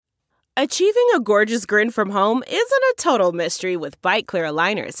Achieving a gorgeous grin from home isn't a total mystery with Byte Clear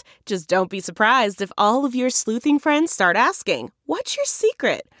aligners. Just don't be surprised if all of your sleuthing friends start asking, "What's your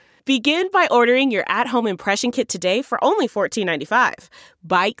secret?" Begin by ordering your at-home impression kit today for only $14.95.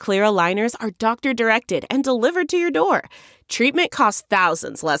 Byte Clear aligners are doctor-directed and delivered to your door. Treatment costs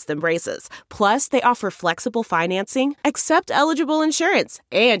thousands less than braces. Plus, they offer flexible financing, accept eligible insurance,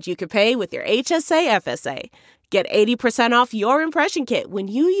 and you can pay with your HSA FSA. Get 80% off your impression kit when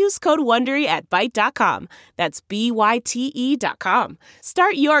you use code WONDERY at Byte.com. That's BYTE.com.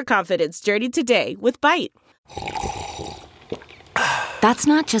 Start your confidence journey today with Byte. That's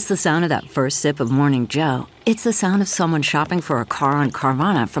not just the sound of that first sip of Morning Joe. It's the sound of someone shopping for a car on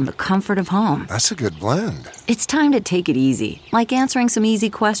Carvana from the comfort of home. That's a good blend. It's time to take it easy, like answering some easy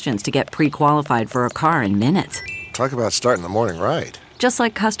questions to get pre-qualified for a car in minutes. Talk about starting the morning right. Just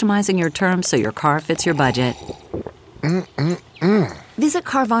like customizing your terms so your car fits your budget. Visit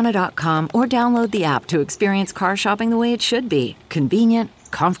Carvana.com or download the app to experience car shopping the way it should be. Convenient,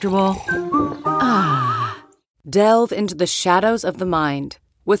 comfortable. Delve into the shadows of the mind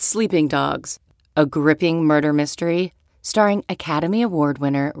with Sleeping Dogs, a gripping murder mystery starring Academy Award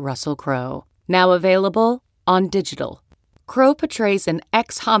winner Russell Crowe. Now available on digital. Crowe portrays an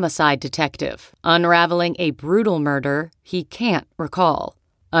ex-homicide detective unraveling a brutal murder he can't recall.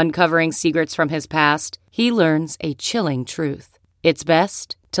 Uncovering secrets from his past, he learns a chilling truth. It's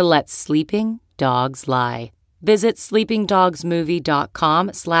best to let sleeping dogs lie. Visit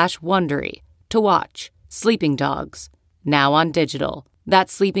sleepingdogsmovie.com/Wondery to watch Sleeping Dogs, now on digital.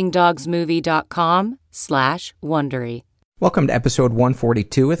 That's sleepingdogsmovie.com/Wondery. Welcome to episode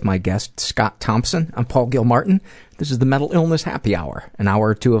 142 with my guest, Scott Thompson. I'm Paul Gilmartin. This is the Mental Illness Happy Hour, an hour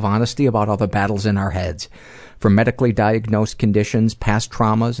or two of honesty about all the battles in our heads. From medically diagnosed conditions, past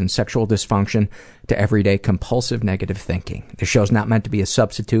traumas, and sexual dysfunction to everyday compulsive negative thinking. The show's not meant to be a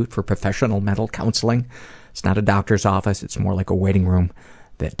substitute for professional mental counseling. It's not a doctor's office. It's more like a waiting room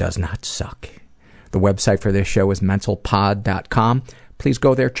that does not suck. The website for this show is mentalpod.com. Please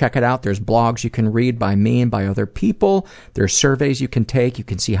go there, check it out. There's blogs you can read by me and by other people. There's surveys you can take. You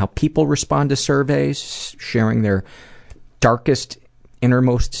can see how people respond to surveys, sharing their darkest,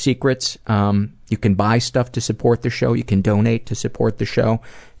 innermost secrets. You can buy stuff to support the show. You can donate to support the show.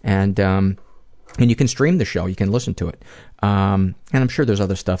 And you can stream the show. You can listen to it. And I'm sure there's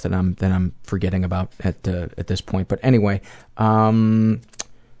other stuff that I'm forgetting about at this point. But anyway,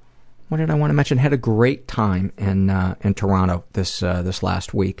 what did I want to mention? Had a great time in Toronto this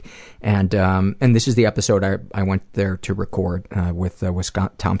last week, and this is the episode I went there to record with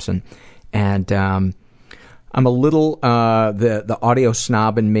Scott Thompson, and I'm a little the audio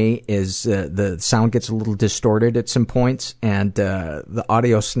snob in me is the sound gets a little distorted at some points, and the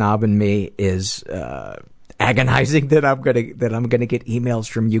audio snob in me is agonizing that I'm gonna get emails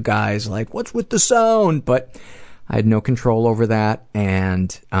from you guys like, what's with the sound? But I had no control over that,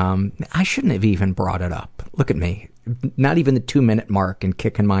 and I shouldn't have even brought it up. Look at me. Not even the 2-minute mark and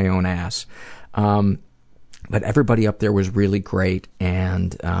kicking my own ass. But everybody up there was really great,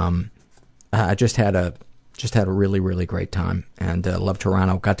 and I just had a really, really great time, and love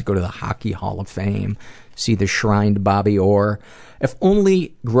Toronto. Got to go to the Hockey Hall of Fame, see the shrined Bobby Orr. If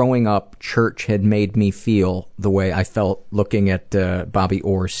only growing up church had made me feel the way I felt looking at Bobby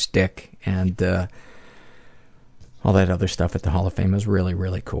Orr's stick, and all that other stuff at the Hall of Fame is really,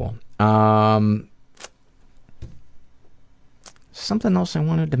 really cool. Something else I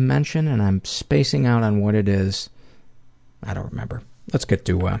wanted to mention, and I'm spacing out on what it is. I don't remember. Let's get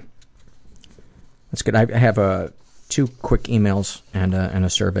to... I have 2 quick emails and a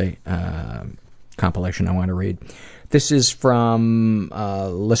survey compilation I want to read. This is from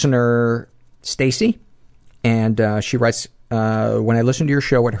listener Stacy, and she writes... when I listen to your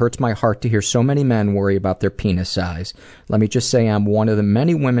show, it hurts my heart to hear so many men worry about their penis size. Let me just say I'm one of the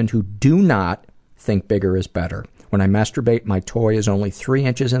many women who do not think bigger is better. When I masturbate, my toy is only 3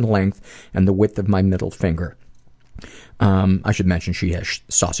 inches in length and the width of my middle finger. I should mention she has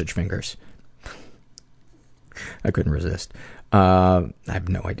sausage fingers. I couldn't resist. I have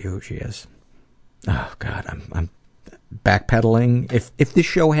no idea who she is. Oh, God, I'm backpedaling. If this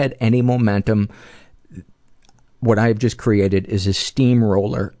show had any momentum, what I have just created is a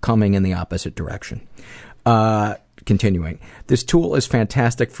steamroller coming in the opposite direction. Continuing. This tool is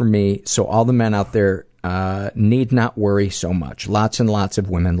fantastic for me, so all the men out there need not worry so much. Lots and lots of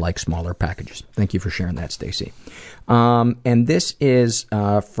women like smaller packages. Thank you for sharing that, Stacy. And this is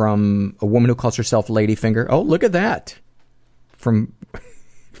from a woman who calls herself Ladyfinger. Oh, look at that. From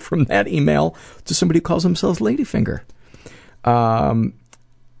that email to somebody who calls themselves Ladyfinger.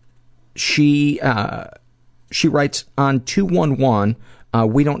 She writes, on 211,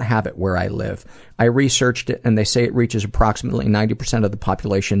 We don't have it where I live. I researched it, and they say it reaches approximately 90% of the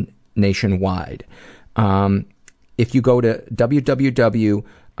population nationwide. If you go to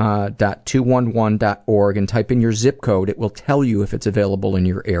www.211.org and type in your zip code, it will tell you if it's available in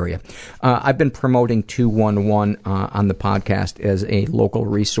your area. I've been promoting 211 on the podcast as a local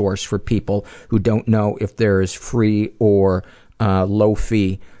resource for people who don't know if there is free or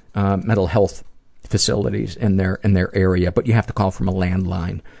low-fee mental health facilities in their area, but you have to call from a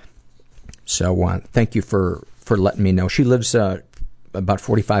landline. So thank you for letting me know. She lives about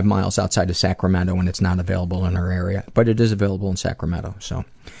 45 miles outside of Sacramento, and it's not available in her area, but it is available in Sacramento. So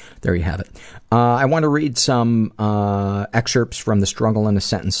there you have it. I want to read some excerpts from the Struggle in a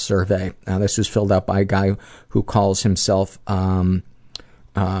Sentence survey. This was filled out by a guy who calls himself Punk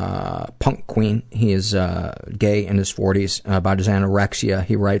Queen. He is gay, in his 40s. About his anorexia,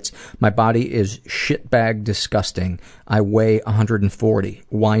 he writes, "My body is shitbag disgusting. I weigh 140.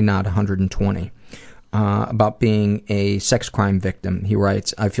 Why not 120? About being a sex crime victim, he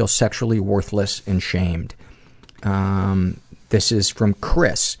writes, "I feel sexually worthless and shamed." This is from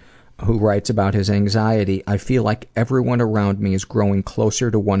Chris, who writes about his anxiety. "I feel like everyone around me is growing closer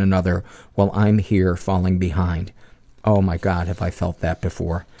to one another while I'm here falling behind." Oh my God, have I felt that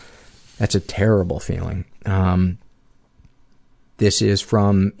before. That's a terrible feeling. This is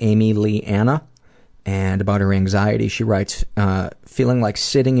from Amy Lee Anna, and about her anxiety, she writes, "Feeling like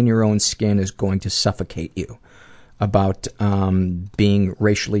sitting in your own skin is going to suffocate you." About being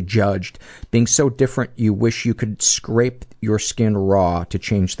racially judged, being so different you wish you could scrape your skin raw to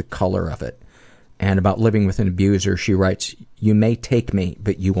change the color of it. And about living with an abuser, she writes, "You may take me,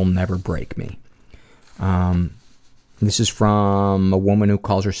 but you will never break me." This is from a woman who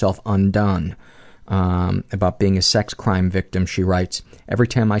calls herself Undone. About being a sex crime victim, she writes, "Every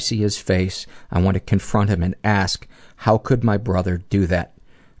time I see his face, I want to confront him and ask, how could my brother do that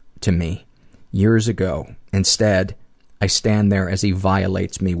to me years ago? Instead, I stand there as he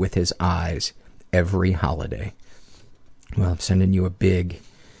violates me with his eyes every holiday." Well, I'm sending you a big,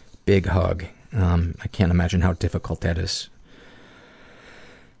 big hug. I can't imagine how difficult that is.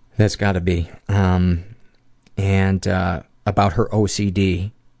 That's got to be. And about her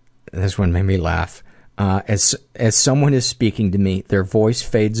OCD, this one made me laugh. As someone is speaking to me, their voice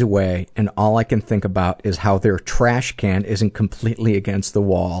fades away, and all I can think about is how their trash can isn't completely against the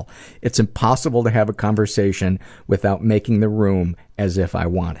wall. It's impossible to have a conversation without making the room as if I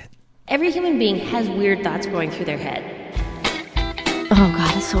want it. Every human being has weird thoughts going through their head. Oh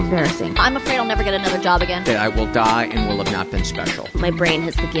God, it's so embarrassing. I'm afraid I'll never get another job again. That I will die and will have not been special. My brain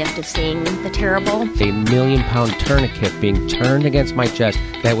has the gift of seeing the terrible. A million-pound tourniquet being turned against my chest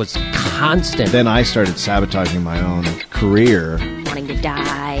that was constant. Then I started sabotaging my own career. Wanting to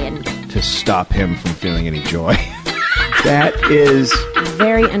die and... to stop him from feeling any joy. That is...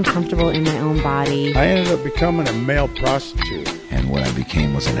 very uncomfortable in my own body. I ended up becoming a male prostitute. And what I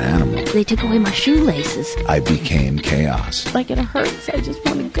became was an animal. They took away my shoelaces. I became chaos. Like, it hurts. I just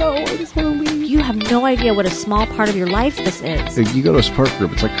want to go. I just want to leave. You have no idea what a small part of your life this is. You go to a support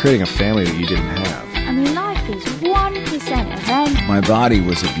group, it's like creating a family that you didn't have. I mean, life is 1% event. My body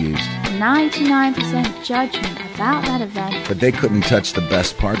was abused. 99% judgment about that event. But they couldn't touch the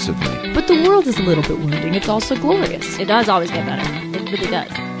best parts of me. But the world is a little bit wounding. It's also glorious. It does always get better. It really does.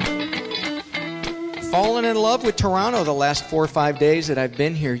 Fallen in love with Toronto the last 4 or 5 days that I've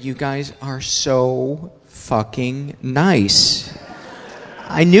been here. You guys are so fucking nice.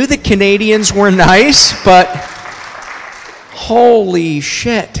 I knew the Canadians were nice, but holy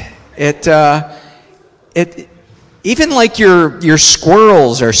shit. It even like your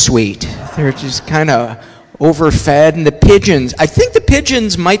squirrels are sweet. They're just kind of overfed, and the pigeons, I think the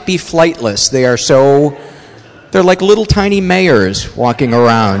pigeons might be flightless. They're like little tiny mayors walking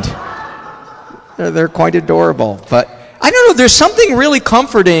around. They're quite adorable. But I don't know, there's something really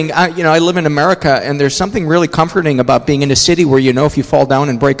comforting. I live in America, and there's something really comforting about being in a city where you know if you fall down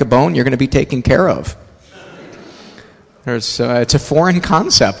and break a bone, you're going to be taken care of. It's a foreign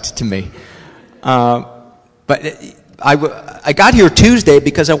concept to me. But I got here Tuesday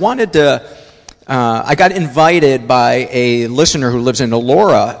because I wanted to... I got invited by a listener who lives in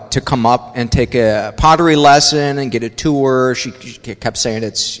Elora to come up and take a pottery lesson and get a tour. She kept saying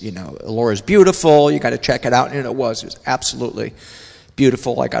Elora's beautiful, you got to check it out, and it was absolutely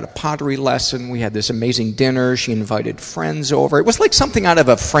beautiful. I got a pottery lesson, we had this amazing dinner, she invited friends over. It was like something out of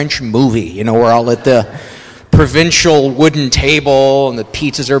a French movie, we're all at the provincial wooden table and the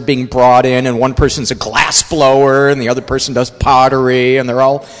pizzas are being brought in and one person's a glass blower and the other person does pottery and they're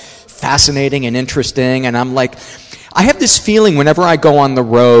all fascinating and interesting, and I'm like, I have this feeling whenever I go on the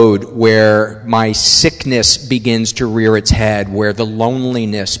road where my sickness begins to rear its head, where the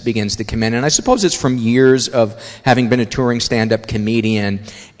loneliness begins to come in. And I suppose it's from years of having been a touring stand-up comedian.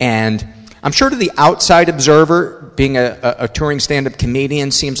 And I'm sure to the outside observer, being a touring stand-up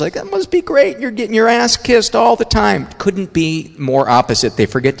comedian seems like, that must be great. You're getting your ass kissed all the time. Couldn't be more opposite. They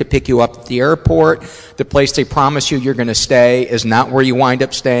forget to pick you up at the airport. The place they promise you're going to stay is not where you wind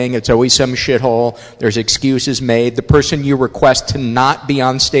up staying. It's always some shithole. There's excuses made. The person you request to not be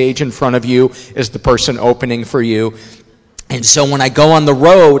on stage in front of you is the person opening for you. And so when I go on the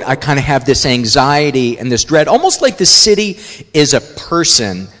road, I kind of have this anxiety and this dread, almost like the city is a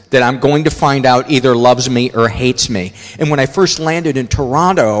person that I'm going to find out either loves me or hates me. And when I first landed in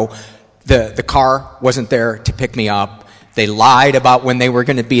Toronto, the car wasn't there to pick me up. They lied about when they were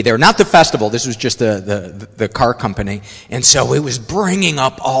going to be there. Not the festival. This was just the car company. And so it was bringing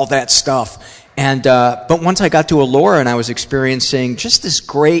up all that stuff. And but once I got to Elora and I was experiencing just this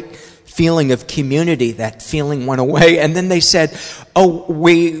great feeling of community, that feeling went away. And then they said,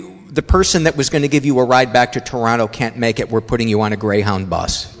 the person that was going to give you a ride back to Toronto can't make it. We're putting you on a Greyhound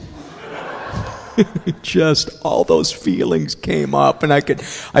bus. Just all those feelings came up, and I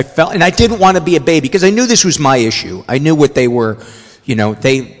felt, and I didn't want to be a baby because I knew this was my issue. I knew what they were,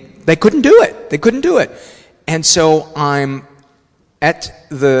 they couldn't do it. They couldn't do it. And so I'm at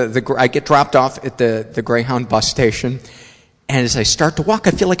I get dropped off at the Greyhound bus station. And as I start to walk,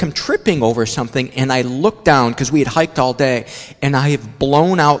 I feel like I'm tripping over something, and I look down, because we had hiked all day, and I have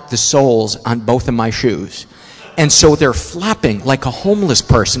blown out the soles on both of my shoes. And so they're flapping like a homeless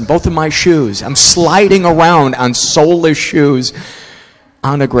person, both of my shoes. I'm sliding around on soleless shoes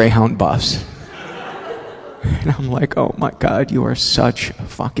on a Greyhound bus. And I'm like, oh my God, you are such a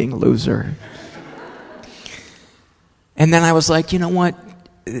fucking loser. And then I was like, you know what?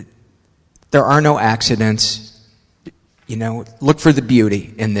 There are no accidents. Look for the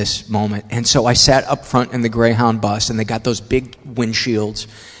beauty in this moment. And so I sat up front in the Greyhound bus, and they got those big windshields,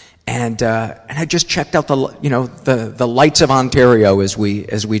 and I just checked out the lights of Ontario as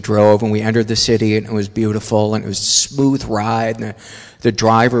we drove, and we entered the city, and it was beautiful, and it was a smooth ride, and the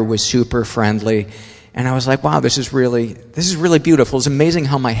driver was super friendly, and I was like, wow, this is really beautiful. It's amazing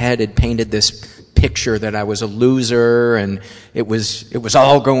how my head had painted this picture that I was a loser and it was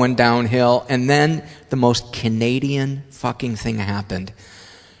all going downhill. And then the most Canadian fucking thing happened.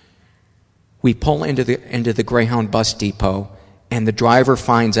 We pull into the Greyhound bus depot, and the driver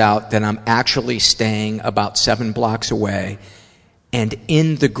finds out that I'm actually staying about 7 blocks away, and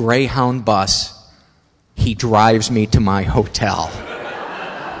in the Greyhound bus he drives me to my hotel.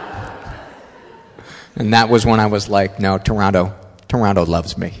 And that was when I was like, no, Toronto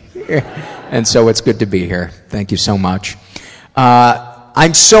loves me. And so it's good to be here. Thank you so much.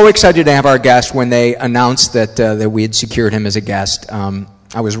 I'm so excited to have our guest. When they announced that we had secured him as a guest,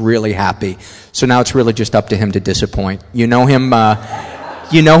 I was really happy. So now it's really just up to him to disappoint. You know him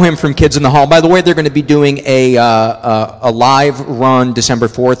from Kids in the Hall. By the way, they're going to be doing a live run December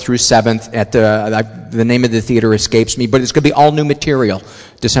 4th through 7th at the name of the theater escapes me, but it's going to be all new material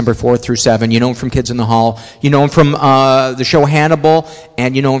December 4th through 7th. You know him from Kids in the Hall. You know him from the show Hannibal,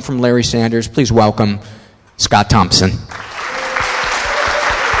 and you know him from Larry Sanders. Please welcome Scott Thompson.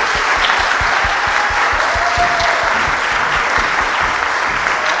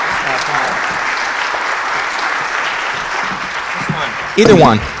 Either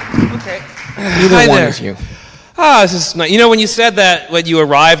one. Okay. Either Hi one there. is you. This is nice. When you said that when you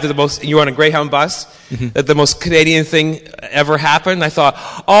arrived at you were on a Greyhound bus, that the most Canadian thing ever happened, I thought,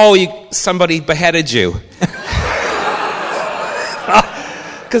 somebody beheaded you.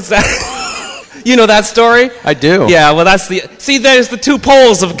 Because you know that story? I do. Yeah, well there's the two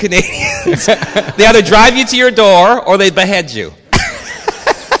poles of Canadians. They either drive you to your door or they behead you.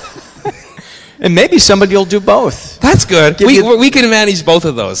 And maybe somebody will do both. That's good. We can manage both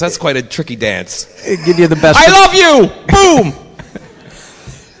of those. That's quite a tricky dance. Give you the best. I love you! Boom!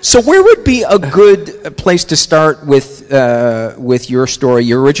 So where would be a good place to start with your story?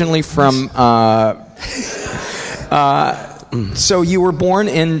 You're originally from... so you were born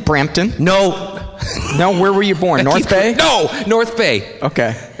in Brampton? No, where were you born? North Bay? No, North Bay.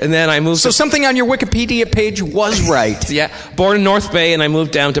 Okay. And then I moved... So something on your Wikipedia page was right. Yeah, born in North Bay, and I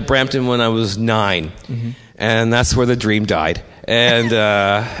moved down to Brampton when I was 9. Mm-hmm. And that's where the dream died. And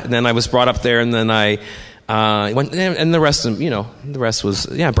then I was brought up there, and then I went... And the rest was,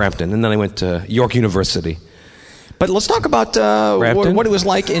 Brampton. And then I went to York University. But let's talk about what it was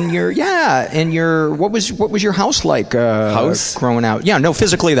like what was your house like house growing out? Yeah, no,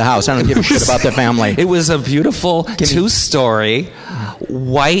 physically the house. I don't give a shit about the family. It was a beautiful 2-story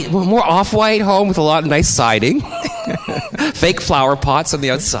more off-white home with a lot of nice siding, fake flower pots on the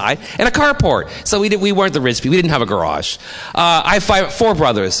outside, and a carport. So we weren't the rich people. We didn't have a garage. I have 4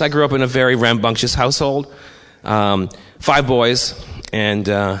 brothers. I grew up in a very rambunctious household. 5 boys, and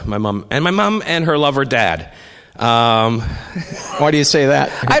my mom and her lover dad. Why do you say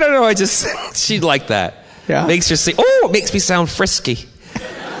that? I don't know. She'd like that. Yeah. Makes her say, it makes me sound frisky.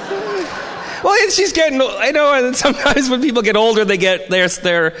 Well, she's getting. I know. And sometimes when people get older, they get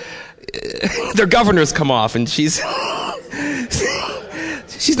their governors come off, and she's not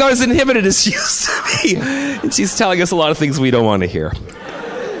as inhibited as she used to be, and she's telling us a lot of things we don't want to hear.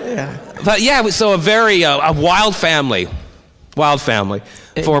 Yeah. But yeah, so a very a wild family. Wild family.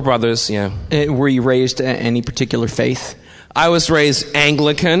 4 brothers, yeah. Were you raised any particular faith? I was raised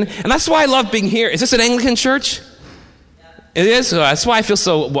Anglican, and that's why I love being here. Is this an Anglican church? It is? That's why I feel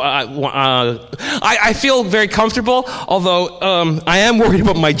so... I feel very comfortable, although I am worried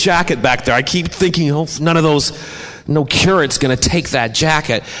about my jacket back there. I keep thinking, no curate's going to take that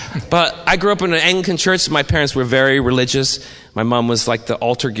jacket. But I grew up in an Anglican church. My parents were very religious. My mom was like the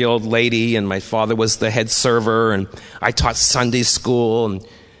altar guild lady, and my father was the head server, and I taught Sunday school, and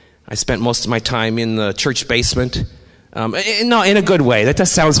I spent most of my time in the church basement. No, in a good way. That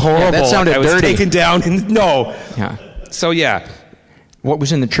just sounds horrible. Yeah, that sounded dirty. I was taken down. No. Yeah. So, yeah. What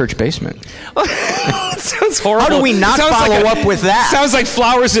was in the church basement? Sounds horrible. How do we not follow up with that? Sounds like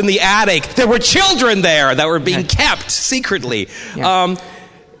flowers in the attic. There were children there that were being kept secretly. Yeah.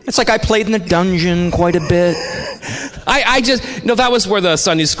 It's like I played in the dungeon quite a bit. That was where the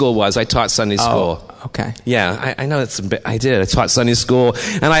Sunday school was. I taught Sunday school. Oh, okay. Yeah, I know that's a bit. I did. I taught Sunday school,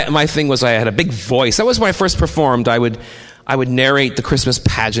 and my thing was I had a big voice. That was when I first performed. I would narrate the Christmas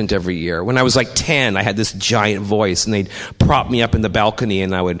pageant every year. When I was like 10, I had this giant voice, and they'd prop me up in the balcony,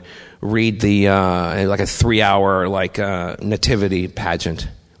 and I would read the like a 3-hour nativity pageant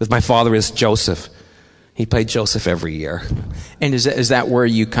with my father as Joseph. He played Joseph every year. And is that where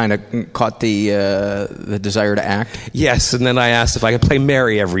you kind of caught the desire to act? Yes, and then I asked if I could play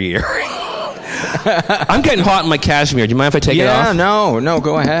Mary every year. I'm getting hot in my cashmere. Do you mind if I take it off? Yeah, no,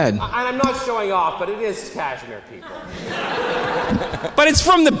 go ahead. I'm not showing off, but it is cashmere, people. But it's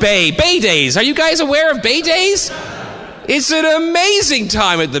from the Bay. Bay Days. Are you guys aware of Bay Days? It's an amazing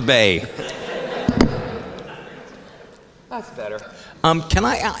time at the Bay. That's better. Can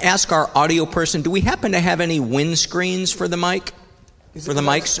I ask our audio person, do we happen to have any windscreens for the mic? For the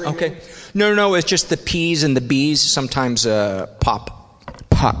mics? Okay. No, it's just the P's and the B's sometimes pop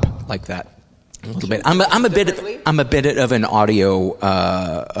like that. A little bit. I'm a bit of an audio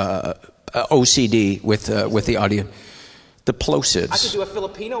OCD with the audio. The plosives. I could do a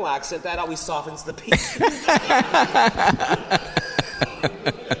Filipino accent. That always softens the P's.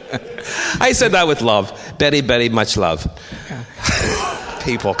 I said that with love. Betty, much love.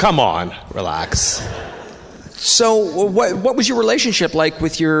 People, come on, relax. So, what was your relationship like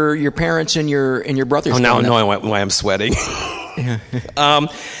with your parents and your brothers? Oh, now I know why I'm sweating. It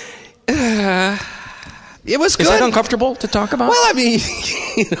was good. Is that uncomfortable to talk about? Well, I mean,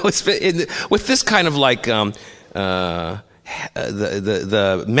 with this kind of like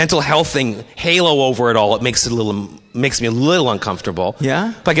the mental health thing halo over it all, it makes me a little uncomfortable.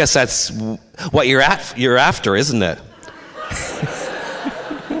 Yeah, but I guess that's what you're after, isn't it?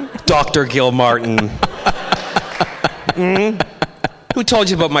 Dr. Gil Martin. Who told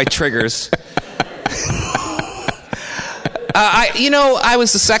you about my triggers? I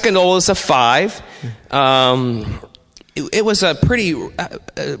was the second oldest of 5. It was a pretty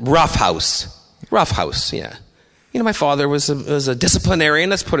rough house. Rough house, yeah. My father was a disciplinarian,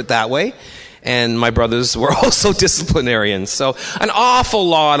 let's put it that way. And my brothers were also disciplinarians. So an awful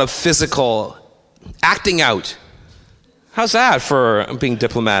lot of physical acting out. How's that for being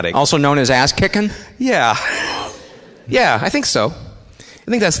diplomatic? Also known as ass kicking? Yeah. Yeah, I think so. I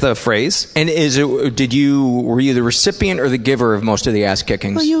think that's the phrase. And were you the recipient or the giver of most of the ass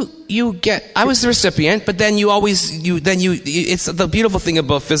kickings? Well, I was the recipient, but then it's the beautiful thing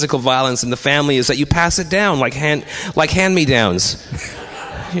about physical violence in the family is that you pass it down like hand-me-downs.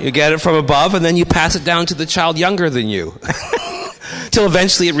 You get it from above, and then you pass it down to the child younger than you. Till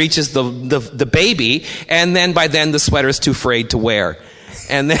eventually it reaches the baby, and then by then the sweater's too frayed to wear.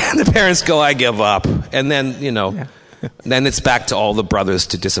 And then the parents go, I give up. And then, then it's back to all the brothers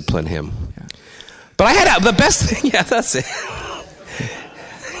to discipline him. Yeah. But I had the best thing, yeah, that's it.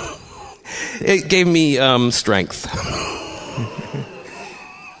 It gave me strength.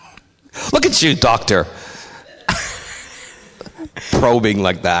 Look at you, doctor. probing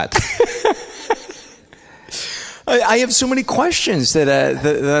like that. I have so many questions that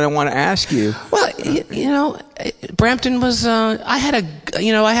I want to ask you. Well, you know, Brampton was. I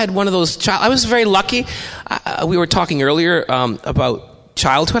had one of those. I was very lucky. We were talking earlier about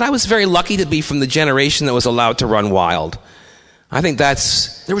childhood. I was very lucky to be from the generation that was allowed to run wild. I think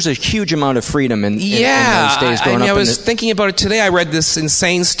there was a huge amount of freedom in those days growing up. I was thinking about it today. I read this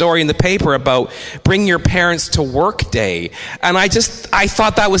insane story in the paper about Bring Your Parents to Work Day, and I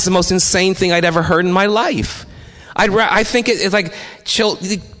thought that was the most insane thing I'd ever heard in my life. I think it's like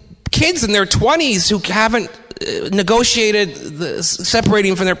kids in their 20s who haven't negotiated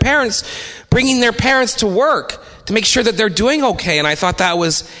separating from their parents, bringing their parents to work to make sure that they're doing okay. And I thought that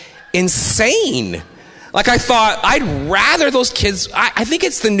was insane. Like, I thought, I'd rather those kids... I think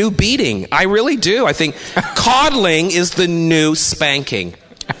it's the new beating. I really do. I think coddling is the new spanking.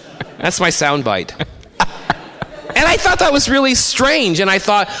 That's my soundbite. And I thought that was really strange, and I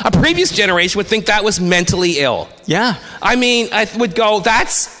thought a previous generation would think that was mentally ill. Yeah. I mean, I would go,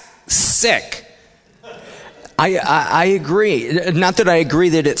 that's sick. I agree. Not that I agree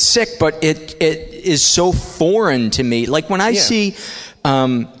that it's sick, but it is so foreign to me. Like when I see,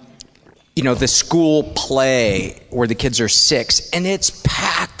 the school play where the kids are 6, and it's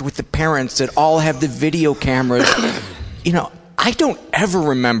packed with the parents that all have the video cameras, I don't ever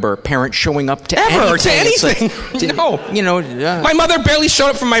remember parents showing up to anything. No. My mother barely showed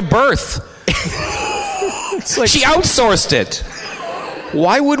up for my birth. She outsourced it.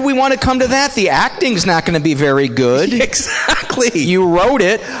 Why would we want to come to that? The acting's not going to be very good. Exactly. You wrote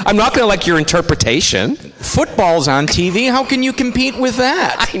it. I'm not going to like your interpretation. Football's on TV. How can you compete with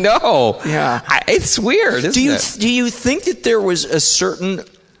that? I know. Yeah. It's weird, isn't it? Do you think that there was a certain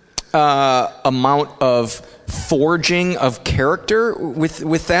amount of forging of character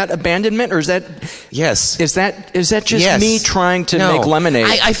with that abandonment, or is that is that just me trying to make lemonade?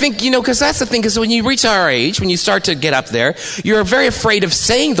 I think because that's the thing, because when you reach our age, when you start to get up there, you're very afraid of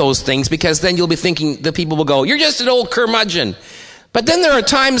saying those things, because then you'll be thinking the people will go, you're just an old curmudgeon. But then there are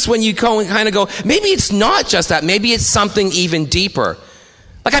times when you kind of go, maybe it's not just that, maybe it's something even deeper.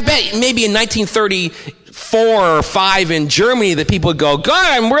 Like, I bet maybe in 1934 or 5 in Germany that people would go, God,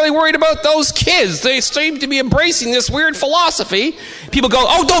 I'm really worried about those kids. They seem to be embracing this weird philosophy. People go,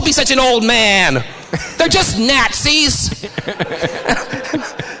 oh, don't be such an old man. They're just Nazis.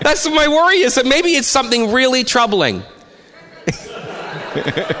 That's what my worry is, that maybe it's something really troubling.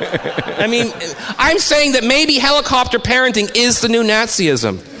 I mean, I'm saying that maybe helicopter parenting is the new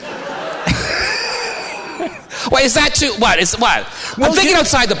Nazism. Wait, is that too... What? I'm thinking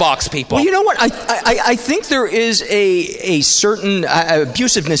outside the box, people. Well, you know what? I think there is a certain...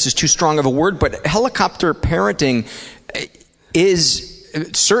 abusiveness is too strong of a word, but helicopter parenting is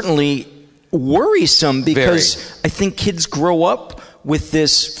certainly worrisome, because I think kids grow up with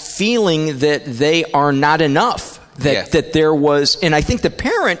this feeling that they are not enough. That there was... And I think the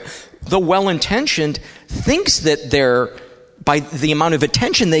parent, though well-intentioned, thinks that they're... By the amount of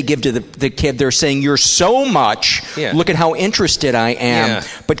attention they give to the kid, they're saying, you're so much. Yeah. Look at how interested I am. Yeah.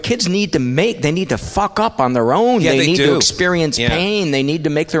 But kids need to fuck up on their own. Yeah, they need to experience pain. They need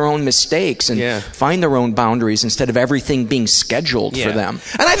to make their own mistakes and find their own boundaries instead of everything being scheduled for them.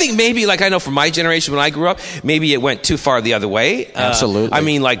 And I think maybe, like I know from my generation when I grew up, maybe it went too far the other way. Absolutely. I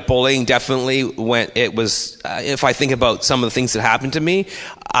mean, like bullying definitely went, it was, if I think about some of the things that happened to me,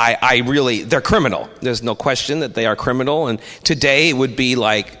 they're criminal. There's no question that they are criminal. And today it would be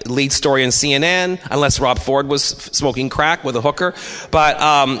like lead story on CNN, unless Rob Ford was smoking crack with a hooker, but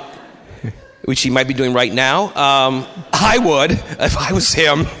which he might be doing right now. I would if I was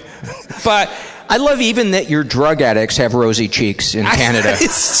him. But I love even that your drug addicts have rosy cheeks in Canada.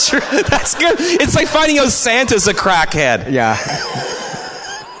 It's true. That's good. It's like finding out Santa's a crackhead. Yeah.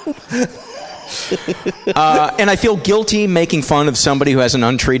 And I feel guilty making fun of somebody who has an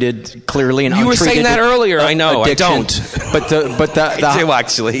untreated, clearly an you untreated. You were saying that earlier. I know. Addiction. I don't. But I do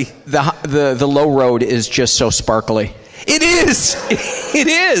actually. The low road is just so sparkly. It is. It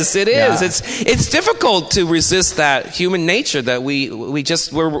is. It is. Yeah. It's difficult to resist that human nature that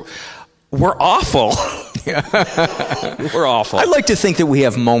we're awful. We're awful. I'd like to think that we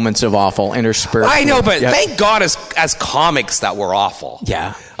have moments of awful interspersed. I know, but thank God as comics that we're awful.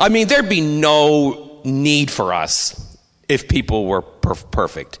 Yeah. I mean, there'd be no need for us if people were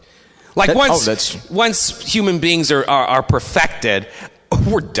perfect. Like once human beings are perfected,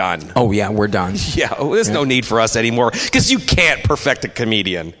 we're done. Oh yeah, we're done. Yeah, there's no need for us anymore, because you can't perfect a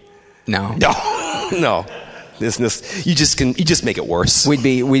comedian. No. You just make it worse. We'd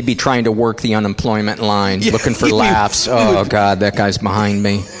be trying to work the unemployment line, looking for laughs. Oh God, that guy's behind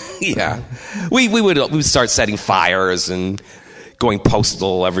me. Yeah, we would start setting fires and going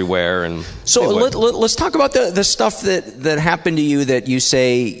postal everywhere. And so let's talk about the stuff that happened to you that you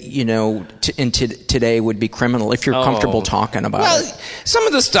say, you know, today would be criminal, if you're comfortable talking about it. Some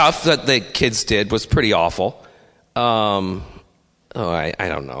of the stuff that the kids did was pretty awful. I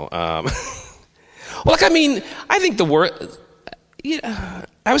don't know. Look, I mean, I think the word...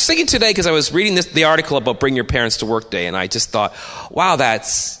 I was thinking today, because I was reading the article about Bring Your Parents to Work Day, and I just thought, wow,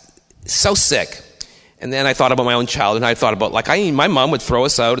 that's so sick. And then I thought about my own childhood, and I thought about, like, my mom would throw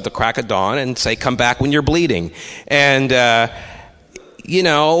us out at the crack of dawn and say, come back when you're bleeding. And, you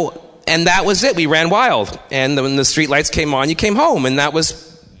know, and that was it. We ran wild. And when the street lights came on, you came home, and that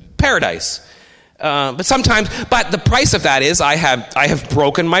was paradise. But the price of that is I have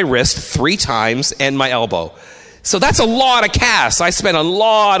broken my wrist 3 times and my elbow. So that's a lot of casts. I spent a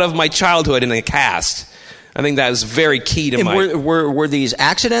lot of my childhood in a cast. I think that is very key to were these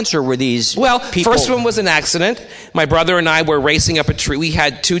accidents, or were these people? First one was an accident. My brother and I were racing up a tree. We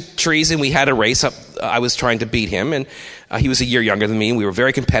had 2 trees, and we had a race up. I was trying to beat him, and he was a year younger than me, and we were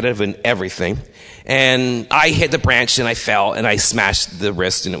very competitive in everything. And I hit the branch, and I fell, and I smashed the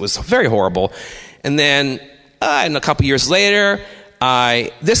wrist, and it was very horrible. And then, and a couple years later,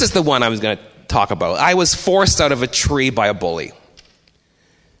 this is the one I was going to talk about. I was forced out of a tree by a bully.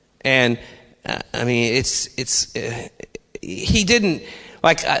 And... I mean, he didn't,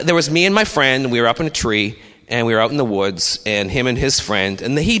 there was me and my friend, and we were up in a tree, and we were out in the woods, and him and his friend,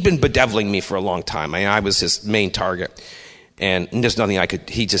 and he'd been bedeviling me for a long time. I was his main target, and there's nothing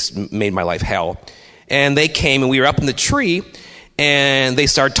he just made my life hell. And they came, and we were up in the tree, and they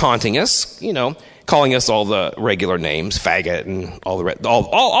started taunting us, you know, calling us all the regular names, faggot, and all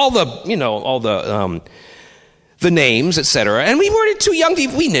the names, etc. And we weren't too young.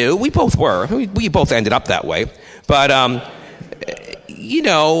 We knew. We both were. We both ended up that way. But, you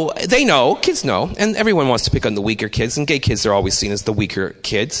know, they know. Kids know. And everyone wants to pick on the weaker kids. And gay kids are always seen as the weaker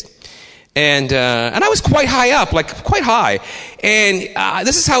kids. And I was quite high up, quite high. And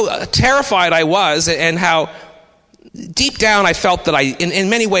this is how terrified I was, and how deep down I felt that in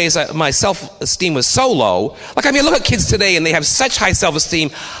many ways, my self-esteem was so low. Look at kids today, and they have such high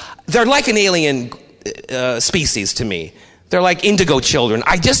self-esteem. They're like an alien species to me. They're like indigo children.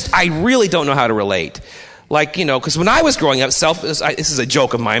 I really don't know how to relate. Because when I was growing up, this is a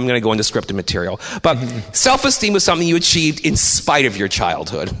joke of mine, I'm going to go into scripted material, but self-esteem was something you achieved in spite of your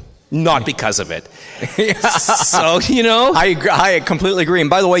childhood, not because of it. So, you know. I completely agree. And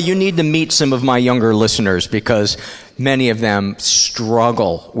by the way, you need to meet some of my younger listeners, because many of them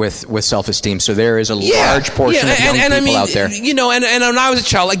struggle with self-esteem. So there is a large portion of young people out there. You know, and when I was a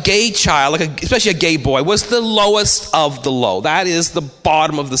child, a gay child, especially a gay boy, was the lowest of the low. That is the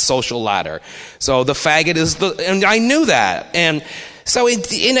bottom of the social ladder. So the faggot is and I knew that. And so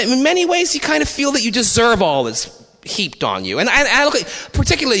in many ways, you kind of feel that you deserve all this heaped on you. And I look at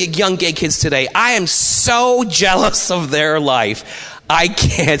particularly young gay kids today. I am so jealous of their life. I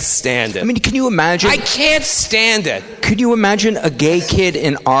can't stand it. I mean, can you imagine? I can't stand it. Could you imagine a gay kid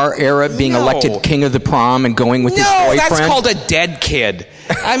in our era being elected king of the prom and going with his boyfriend? No, that's called a dead kid.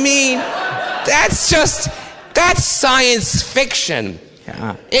 I mean, that's science fiction.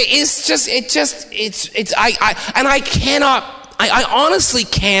 Yeah. I honestly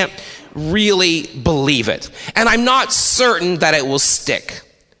can't really believe it. And I'm not certain that it will stick.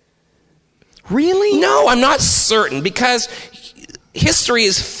 Really? No, I'm not certain, because history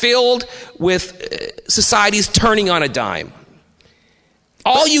is filled with societies turning on a dime.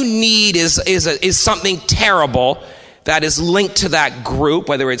 All you need is something terrible that is linked to that group,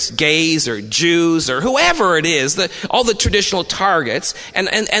 whether it's gays or Jews or whoever it is, all the traditional targets, and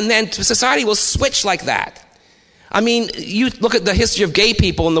then society will switch like that. I mean, you look at the history of gay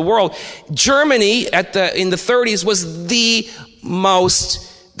people in the world. Germany in the 30s was the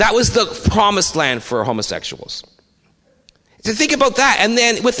promised land for homosexuals. To think about that, and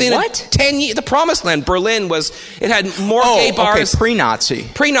then within 10 years, the promised land, Berlin had more gay bars. Okay, pre-Nazi.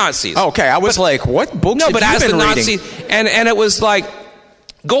 Pre-Nazis. Oh, okay, I was like, what books have you been reading? No, but as the Nazi, and it was like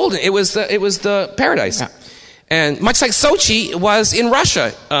golden. It was the paradise. Yeah. And much like Sochi was in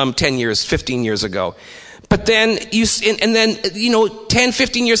Russia 15 years ago. But then 10,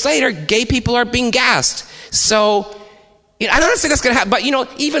 15 years later, gay people are being gassed. So, I don't say that's going to happen, but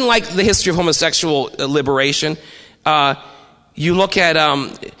even like the history of homosexual liberation, you look at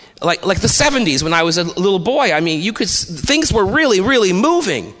like the 70s when I was a little boy. I mean, things were really, really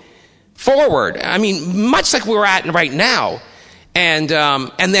moving forward. I mean, much like we're at right now, and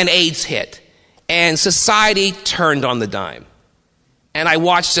then AIDS hit, and society turned on the dime. And I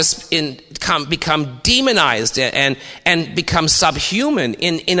watched us become demonized and become subhuman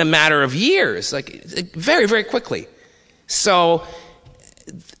in a matter of years, like very, very quickly. So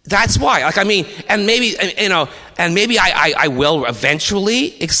that's why. Like, I mean, and maybe, you know, and maybe I will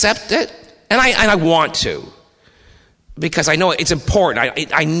eventually accept it, and I want to, because I know it's important.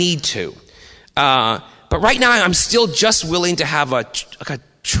 I need to. But right now, I'm still just willing to have a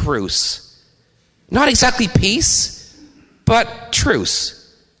truce. Not exactly peace, but truce.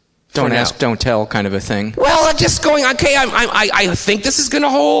 Don't ask, don't tell kind of a thing. Well, I'm just going, okay, I think this is going to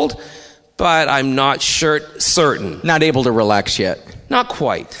hold, but I'm not certain. Not able to relax yet. Not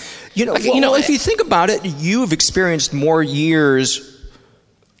quite. You know, if you think about it, you've experienced more years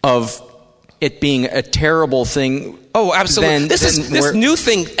of it being a terrible thing. Oh, absolutely. This new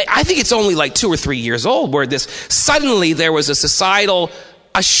thing, I think it's only like 2 or 3 years old, where suddenly there was a societal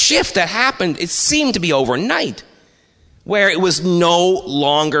shift that happened. It seemed to be overnight, where it was no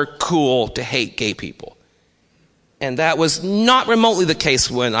longer cool to hate gay people. And that was not remotely the case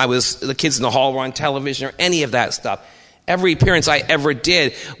when the Kids in the Hall were on television or any of that stuff. Every appearance I ever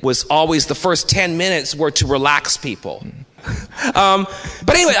did was always the first 10 minutes were to relax people. But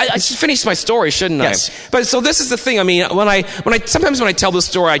anyway, I should finish my story, shouldn't I? Yes. But so this is the thing. I mean, sometimes when I tell this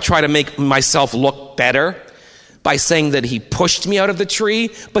story, I try to make myself look better by saying that he pushed me out of the tree,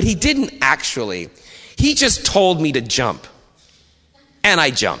 but he didn't actually. He just told me to jump, and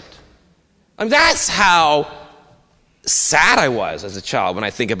I jumped. I mean, that's how sad I was as a child when I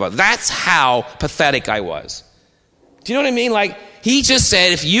think about it. That's how pathetic I was. Do you know what I mean? Like, he just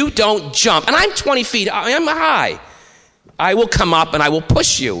said, if you don't jump, and I'm 20 feet, I'm high, I will come up and I will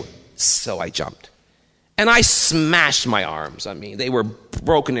push you. So I jumped. And I smashed my arms. I mean, they were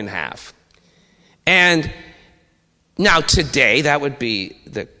broken in half. And now today, that would be,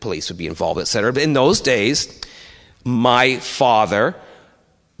 the police would be involved, etc. But in those days, my father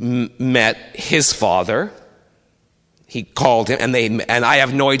met his father. He called him, and I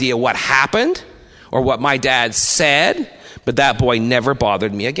have no idea what happened or what my dad said, but that boy never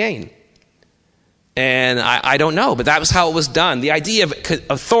bothered me again. And I don't know, but that was how it was done. The idea of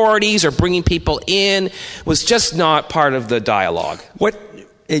authorities or bringing people in was just not part of the dialogue. What,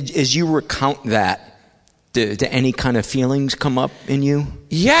 as you recount that, do any kind of feelings come up in you?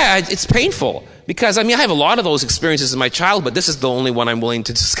 Yeah, it's painful. Because, I mean, I have a lot of those experiences in my childhood, but this is the only one I'm willing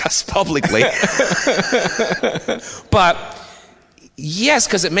to discuss publicly. But, yes,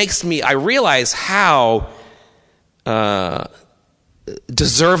 because it makes me, I realize how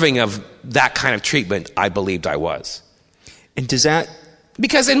deserving of that kind of treatment I believed I was. And does that...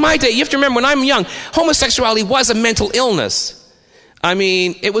 Because in my day, you have to remember, when I'm young, homosexuality was a mental illness. I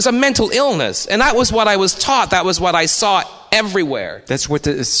mean, it was a mental illness. And that was what I was taught. That was what I saw everywhere. That's what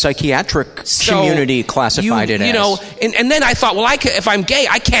the psychiatric community classified it as. You know, and then I thought, well, if I'm gay,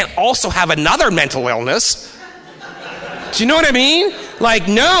 I can't also have another mental illness. Do you know what I mean? Like,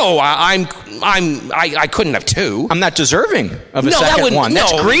 no, I couldn't have two. I'm not deserving of a second one.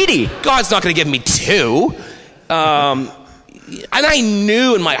 That's greedy. God's not going to give me two. And I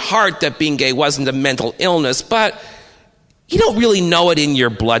knew in my heart that being gay wasn't a mental illness, but you don't really know it in your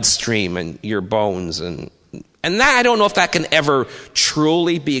bloodstream and your bones. And that, I don't know if that can ever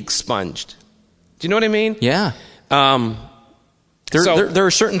truly be expunged. Do you know what I mean? Yeah. There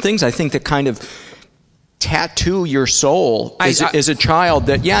are certain things I think that kind of tattoo your soul as a child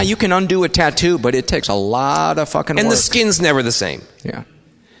that, yeah, you can undo a tattoo, but it takes a lot of fucking work. And the skin's never the same. Yeah.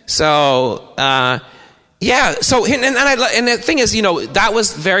 So, yeah, so, and the thing is, you know, that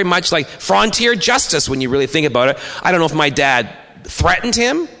was very much like frontier justice when you really think about it. I don't know if my dad threatened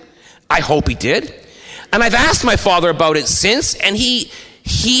him. I hope he did. And I've asked my father about it since, and he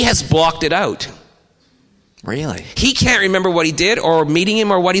has blocked it out. Really? He can't remember what he did or meeting him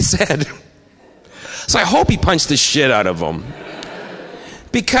or what he said. So I hope he punched the shit out of him.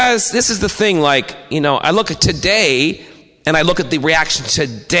 Because this is the thing, like, you know, I look at today, and I look at the reaction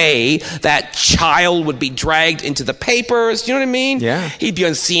today, that child would be dragged into the papers, you know what I mean? Yeah. He'd be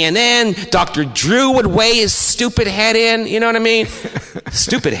on CNN, Dr. Drew would weigh his stupid head in, you know what I mean?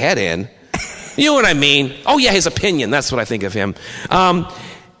 Stupid head in? You know what I mean? Oh yeah, his opinion, that's what I think of him.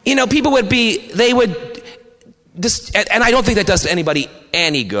 You know, people would and I don't think that does anybody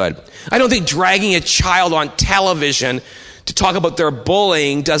any good. I don't think dragging a child on television to talk about their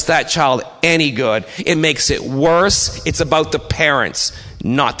bullying does that child any good. It makes it worse. It's about the parents,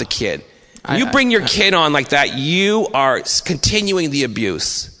 not the kid. You bring your kid on like that, you are continuing the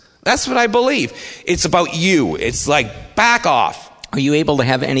abuse. That's what I believe. It's about you. It's like, back off. Are you able to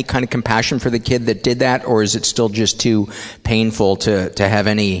have any kind of compassion for the kid that did that, or is it still just too painful to have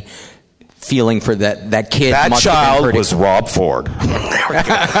any feeling for that kid? That child was Rob Ford.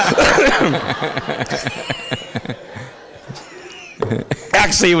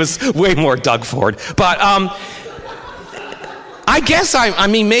 Actually, it was way more Doug Ford. But I guess I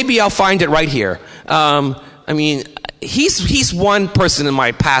mean, maybe I'll find it right here. I mean, he's one person in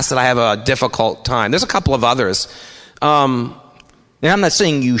my past that I have a difficult time. There's a couple of others. And I'm not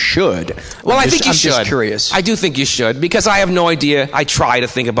saying you should. Well, I think you should. I'm just curious. I do think you should, because I have no idea. I try to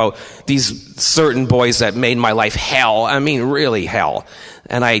think about these certain boys that made my life hell. I mean, really hell.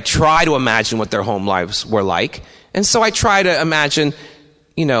 And I try to imagine what their home lives were like. And so I try to imagine,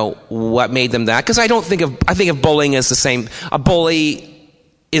 you know, what made them that. Because I think of bullying as the same. A bully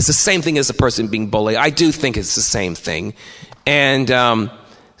is the same thing as a person being bullied. I do think it's the same thing. And,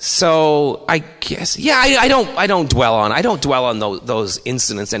 so I guess, yeah, I don't dwell on those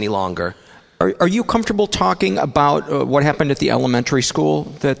incidents any longer. Are you comfortable talking about what happened at the elementary school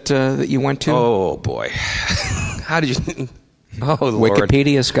that you went to? Oh boy, how did you? Oh Lord.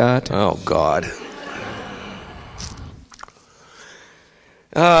 Wikipedia, Scott. Oh God.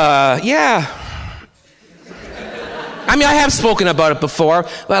 Yeah. I mean, I have spoken about it before,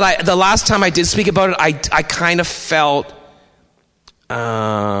 but the last time I did speak about it, I kind of felt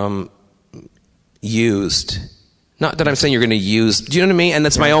used. Not that I'm saying you're going to use. Do you know what I mean? And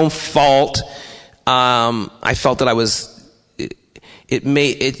that's my own fault. I felt that I was. It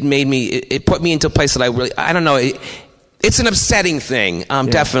put me into a place that I don't know. It's an upsetting thing.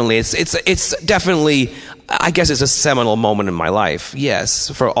 Definitely. It's definitely. I guess it's a seminal moment in my life. Yes,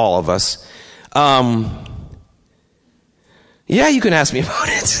 for all of us. Yeah, you can ask me about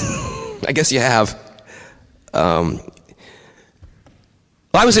it. I guess you have.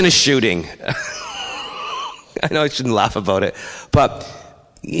 I was in a shooting. I know I shouldn't laugh about it, but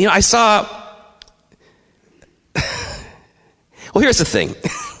you know, I saw. Well, here's the thing.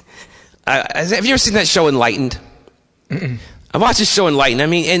 Have you ever seen that show Enlightened? Mm-mm. I watched this show Enlightened. I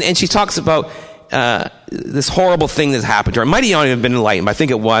mean, and she talks about this horrible thing that happened to her. It might not even been Enlightened, but I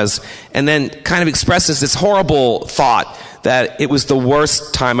think it was. And then kind of expresses this horrible thought that it was the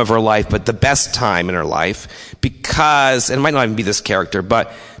worst time of her life, but the best time in her life, because, and it might not even be this character,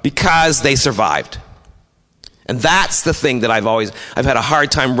 but because they survived. And that's the thing that I've had a hard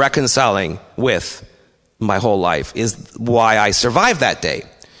time reconciling with my whole life, is why I survived that day.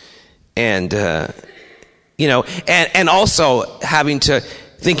 And, you know, and also having to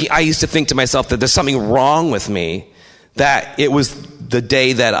I used to think to myself that there's something wrong with me, that it was the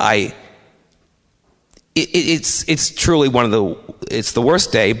day that it's truly it's the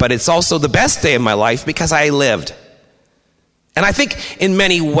worst day, but it's also the best day of my life because I lived. And I think in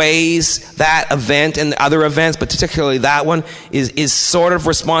many ways that event and other events, but particularly that one, is sort of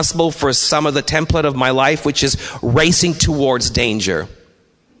responsible for some of the template of my life, which is racing towards danger.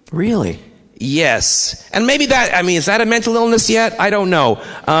 Really? Yes. And maybe is that a mental illness yet? I don't know.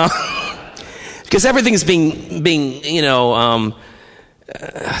 Because everything's being you know,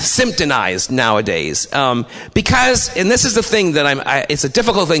 symptomized nowadays. Because, and this is the thing that it's a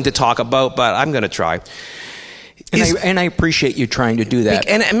difficult thing to talk about, but I'm going to try. And I appreciate you trying to do that.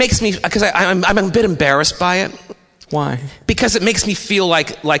 And it makes me, because I'm a bit embarrassed by it. Why? Because it makes me feel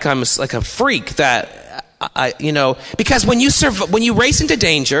like I'm like a freak, that you know, because when you race into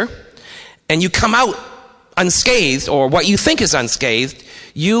danger and you come out unscathed, or what you think is unscathed,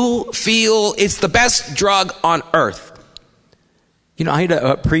 you feel it's the best drug on earth. You know, I had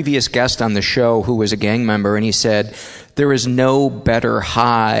a previous guest on the show who was a gang member, and he said, there is no better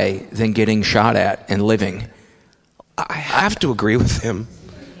high than getting shot at and living. I have to agree with him.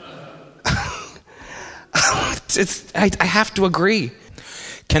 I have to agree.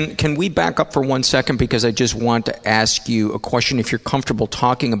 Can we back up for 1 second, because I just want to ask you a question, if you're comfortable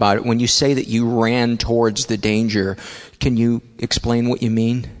talking about it. When you say that you ran towards the danger, can you explain what you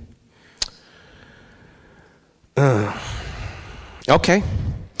mean? Okay.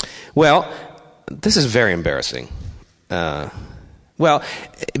 Well, this is very embarrassing. Well,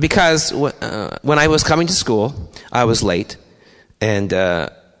 because when I was coming to school, I was late, and I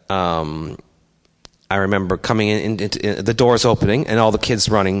remember coming into the doors opening and all the kids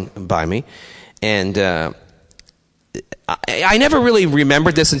running by me, and I never really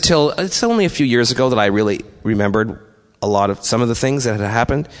remembered this until it's only a few years ago that I really remembered some of the things that had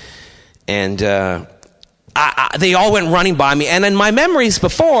happened, and they all went running by me, and in my memories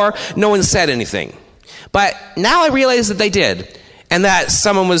before, no one said anything, but now I realize that they did. And that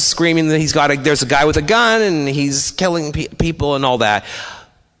someone was screaming that there's a guy with a gun and he's killing people and all that.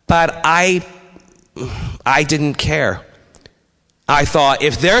 But I didn't care. I thought,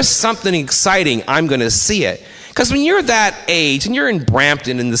 if there's something exciting, I'm going to see it. Because when you're that age and you're in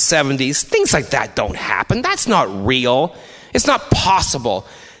Brampton in the 70s, things like that don't happen. That's not real. It's not possible.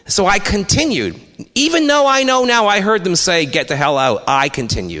 So I continued. Even though I know now, I heard them say, get the hell out, I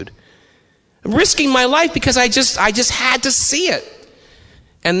continued. risking my life because I just had to see it.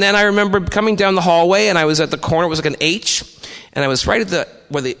 And then I remember coming down the hallway, and I was at the corner. It was like an H, and I was right at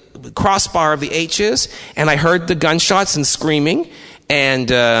where the crossbar of the H is, and I heard the gunshots and screaming,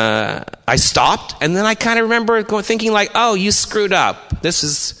 and I stopped, and then I kind of remember thinking like, oh, you screwed up.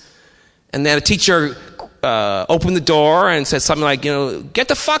 And then a teacher opened the door and said something like, get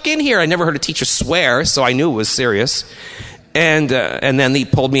the fuck in here. I never heard a teacher swear, so I knew it was serious. And then he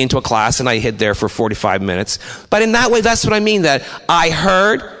pulled me into a class, and I hid there for 45 minutes. But in that way, that's what I mean, that I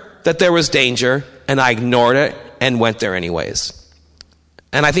heard that there was danger, and I ignored it and went there anyways.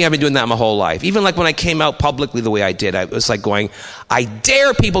 And I think I've been doing that my whole life. Even like when I came out publicly the way I did, I was like going, I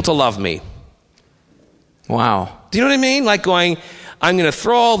dare people to love me. Wow. Do you know what I mean? Like going, I'm going to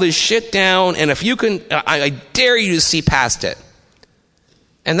throw all this shit down, and if you can, I dare you to see past it.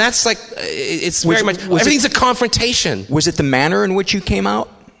 And that's like, it's very much, everything's a confrontation. Was it the manner in which you came out?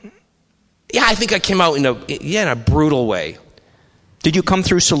 Yeah, I think I came out in a brutal way. Did you come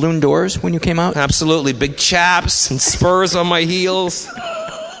through saloon doors when you came out? Absolutely. Big chaps and spurs on my heels.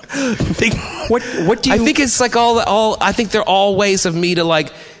 What do you... I think it's like I think they're all ways of me to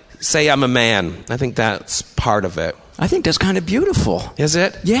like say I'm a man. I think that's part of it. I think that's kind of beautiful. Is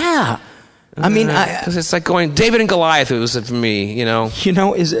it? Yeah. I mean, because it's like going David and Goliath. It was for me,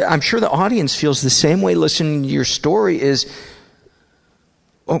 I'm sure the audience feels the same way listening to your story. Is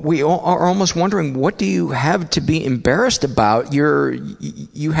we are almost wondering, what do you have to be embarrassed about?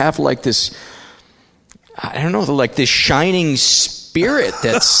 You have like this, I don't know, like this shining spirit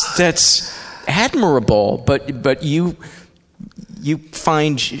that's admirable, but you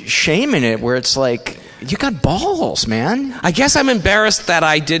find shame in it, where it's like, you got balls, man. I guess I'm embarrassed that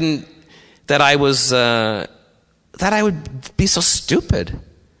I would be so stupid.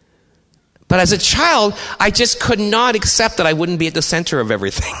 But as a child, I just could not accept that I wouldn't be at the center of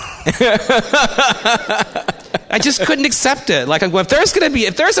everything. I just couldn't accept it. Like, I'm going,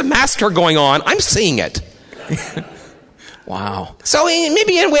 if there's a massacre going on, I'm seeing it. Wow. So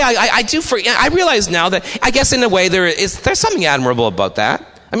maybe in a way, I realize now that I guess in a way there's something admirable about that.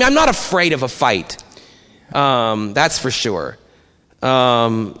 I mean, I'm not afraid of a fight. That's for sure.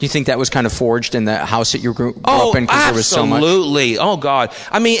 Do you think that was kind of forged in the house that you grew up in because there was so much? Absolutely. Oh, God.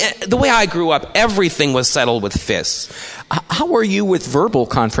 I mean, the way I grew up, everything was settled with fists. How were you with verbal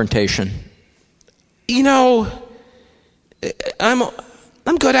confrontation? I'm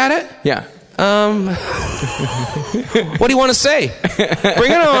good at it. Yeah. What do you want to say?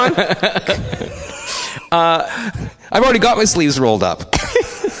 Bring it on. I've already got my sleeves rolled up.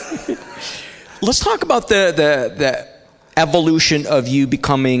 Let's talk about the evolution of you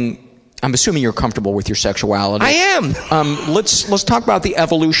becoming, I'm assuming you're comfortable with your sexuality. I am. Let's talk about the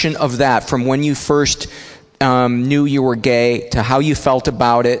evolution of that, from when you first knew you were gay to how you felt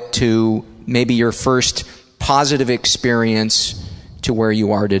about it to maybe your first positive experience to where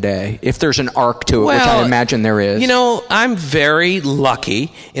you are today. If there's an arc to it, which I imagine there is. I'm very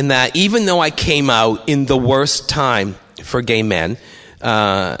lucky in that even though I came out in the worst time for gay men,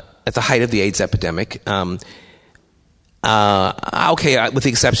 at the height of the AIDS epidemic, with the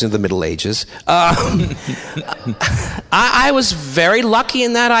exception of the Middle Ages, I was very lucky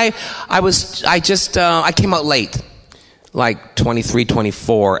in that I came out late, like 23,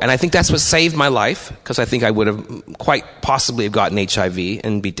 24, and I think that's what saved my life, because I think I would have quite possibly have gotten HIV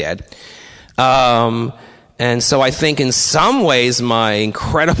and be dead. And so I think in some ways my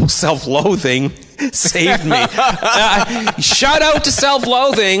incredible self-loathing saved me. Shout out to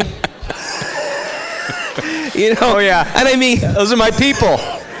self-loathing. Oh yeah, and I mean, those are my people.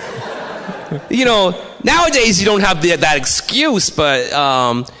 Nowadays you don't have that excuse, but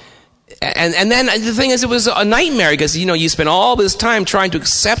and then the thing is, it was a nightmare because you spend all this time trying to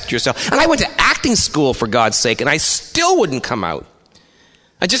accept yourself. And I went to acting school, for God's sake, and I still wouldn't come out.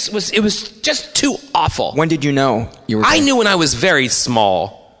 It was just too awful. When did you know you were gay? I knew when I was very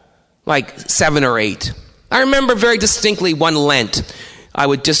small, like 7 or 8. I remember very distinctly one Lent. I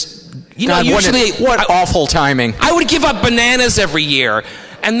would just, God, usually... What awful timing. I would give up bananas every year.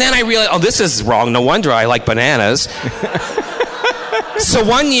 And then I realized, this is wrong. No wonder I like bananas. So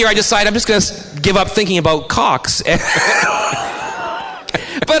one year I decided I'm just going to give up thinking about cocks. But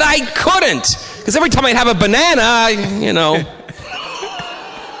I couldn't. Because every time I'd have a banana,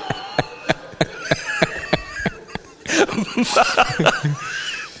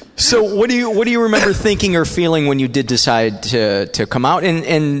 So what do you remember thinking or feeling when you did decide to come out?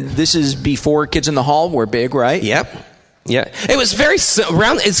 And this is before Kids in the Hall were big, right? Yep. Yeah. It was very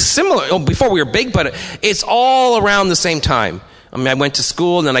it's similar before we were big, but it's all around the same time. I mean, I went to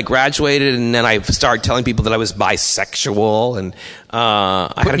school and then I graduated and then I started telling people that I was bisexual and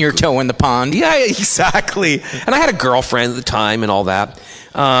putting your toe in the pond. Yeah, exactly. And I had a girlfriend at the time and all that.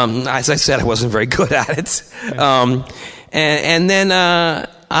 As I said, I wasn't very good at it. And then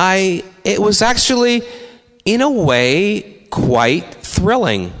it was actually, in a way, quite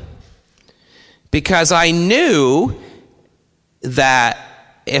thrilling, because I knew that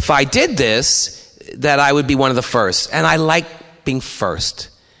if I did this, that I would be one of the first. And I like being first.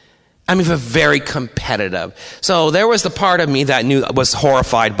 I mean, very competitive. So there was the part of me that was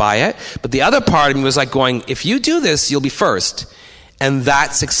horrified by it, but the other part of me was like going, if you do this, you'll be first. And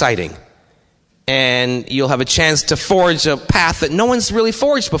that's exciting. And you'll have a chance to forge a path that no one's really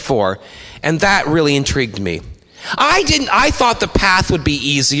forged before. And that really intrigued me. I thought the path would be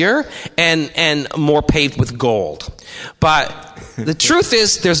easier and more paved with gold. But the truth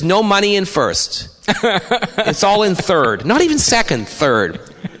is, there's no money in first. It's all in third. Not even second, third.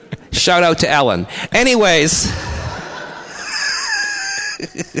 Shout out to Ellen. Anyways.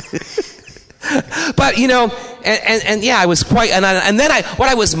 But, and yeah, I was quite, and then what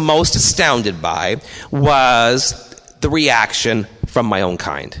I was most astounded by was the reaction from my own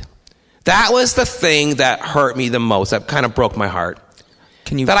kind. That was the thing that hurt me the most, that kind of broke my heart.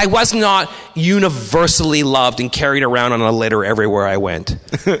 That I was not universally loved and carried around on a litter everywhere I went.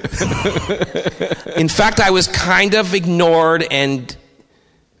 In fact, I was kind of ignored and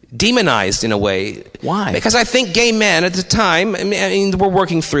demonized in a way. Why? Because I think gay men at the time, I mean, we're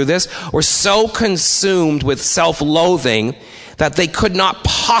working through this, were so consumed with self-loathing that they could not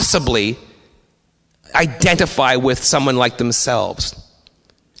possibly identify with someone like themselves.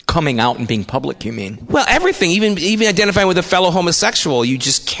 Coming out and being public, you mean? Well, everything, even identifying with a fellow homosexual, you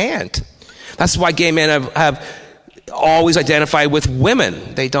just can't. That's why gay men have always identified with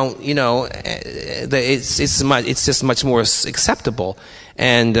women. They don't, it's just much more acceptable.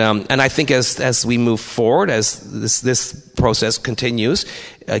 And I think as we move forward, as this process continues,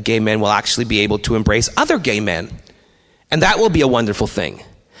 gay men will actually be able to embrace other gay men, and that will be a wonderful thing.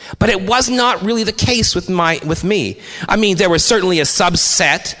 But it was not really the case with me. I mean, there was certainly a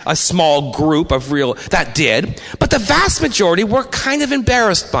subset, a small group that did, but the vast majority were kind of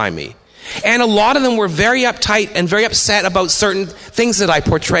embarrassed by me. And a lot of them were very uptight and very upset about certain things that I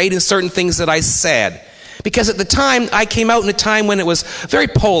portrayed and certain things that I said. Because at the time, I came out in a time when it was very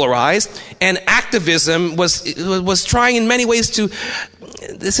polarized, and activism was trying in many ways to,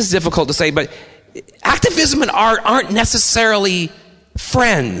 this is difficult to say, but activism and art aren't necessarily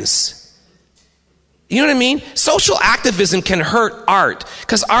friends. You know what I mean? Social activism can hurt art,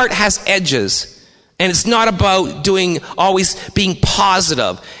 because art has edges. And it's not about always being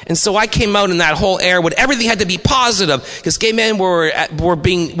positive. And so I came out in that whole era when everything had to be positive, because gay men were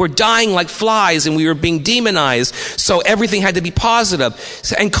dying like flies and we were being demonized. So everything had to be positive.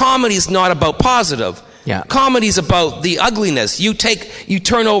 And comedy is not about positive. Yeah. Comedy's about the ugliness. You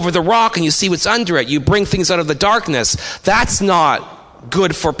turn over the rock and you see what's under it. You bring things out of the darkness. That's not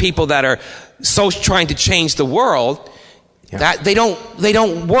good for people that are so trying to change the world. Yeah. That they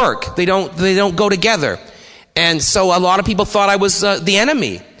don't work. They don't go together. And so a lot of people thought I was the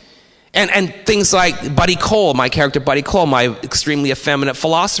enemy. And things like Buddy Cole, my character Buddy Cole, my extremely effeminate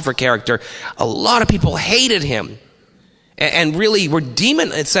philosopher character, a lot of people hated him. And really were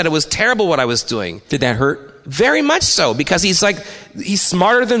and said it was terrible what I was doing. Did that hurt? Very much so, because he's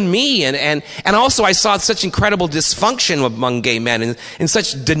smarter than me, and also I saw such incredible dysfunction among gay men and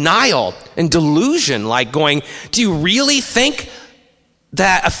such denial and delusion, like going, do you really think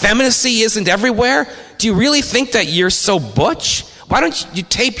that effeminacy isn't everywhere? Do you really think that you're so butch? Why don't you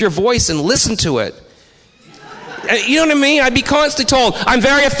tape your voice and listen to it? You know what I mean? I'd be constantly told, I'm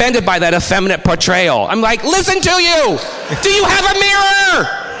very offended by that effeminate portrayal. I'm like, listen to you! Do you have a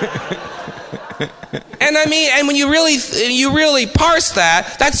mirror? And I mean, and when you really parse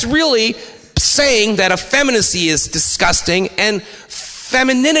that, that's really saying that effeminacy is disgusting and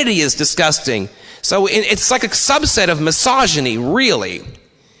femininity is disgusting. So it's like a subset of misogyny, really.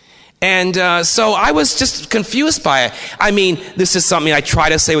 And so I was just confused by it. I mean, this is something I try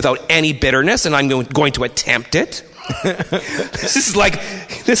to say without any bitterness, and I'm going to attempt it. This is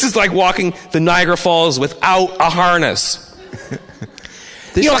like walking the Niagara Falls without a harness.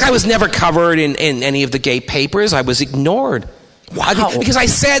 I was never covered in any of the gay papers. I was ignored. Wow. Because I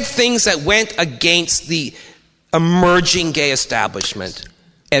said things that went against the emerging gay establishment.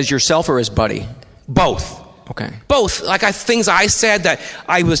 As yourself or as Buddy? Both. Okay. Both. Things I said that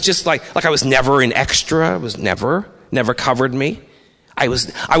I was just like I was never an extra. Was never covered me. I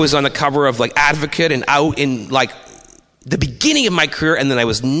was on the cover of Advocate and out in the beginning of my career, and then I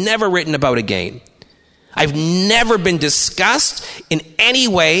was never written about again. I've never been discussed in any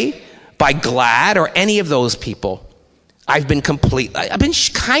way by GLAAD or any of those people. I've been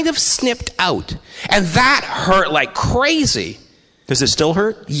kind of snipped out. And that hurt like crazy. Does it still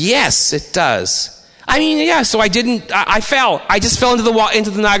hurt? Yes, it does. I mean, yeah, so I fell. I just fell into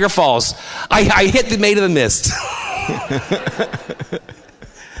the Niagara Falls. I hit the Maid of the Mist.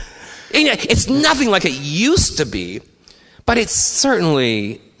 It's nothing like it used to be, but it's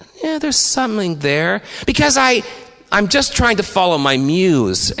certainly, there's something there. Because I'm just trying to follow my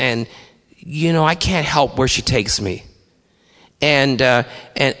muse, and, I can't help where she takes me. And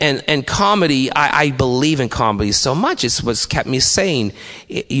comedy, I believe in comedy so much. It's what's kept me sane.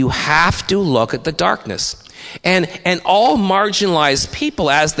 You have to look at the darkness. And all marginalized people,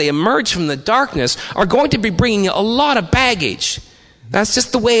 as they emerge from the darkness, are going to be bringing a lot of baggage. That's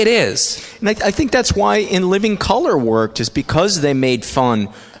just the way it is. And I think that's why In Living Color worked, is because they made fun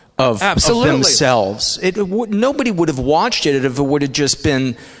of themselves. Nobody would have watched it if it would have just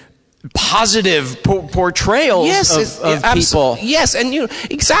been positive portrayals of people. Yes, and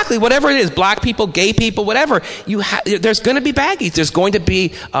exactly, whatever it is, black people, gay people, whatever, there's going to be baggage. There's going to be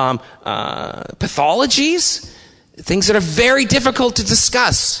pathologies, things that are very difficult to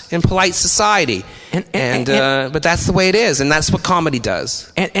discuss in polite society. But that's the way it is, and that's what comedy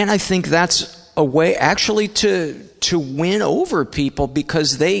does. And I think that's a way actually to win over people,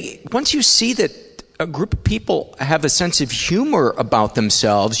 because once you see that a group of people have a sense of humor about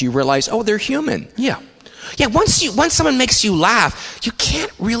themselves, you realize, oh, they're human. Yeah. Once someone makes you laugh, you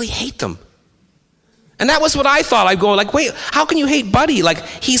can't really hate them. And that was what I thought. I'd go like, wait, how can you hate Buddy? Like,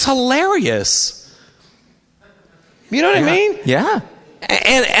 he's hilarious. You know what I mean? Yeah.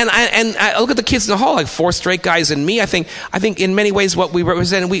 And I look at the kids in the hall, like 4 straight guys and me. I think in many ways what we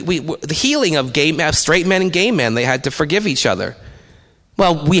represent, we the healing of straight men and gay men. They had to forgive each other.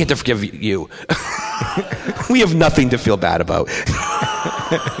 Well, we had to forgive you. We have nothing to feel bad about.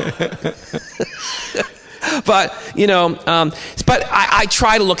 But, but I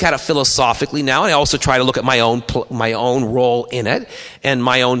try to look at it philosophically now, and I also try to look at my own role in it and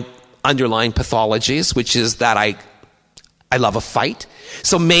my own underlying pathologies, which is that I love a fight.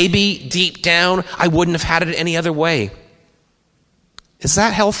 So maybe deep down, I wouldn't have had it any other way. Is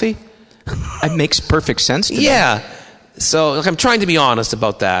that healthy? It makes perfect sense to me. Yeah. So I'm trying to be honest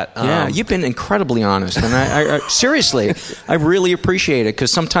about that. Yeah, you've been incredibly honest, and I seriously, I really appreciate it, because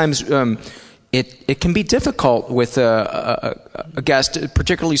sometimes it can be difficult with a guest,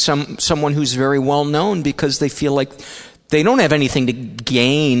 particularly someone who's very well known, because they feel like they don't have anything to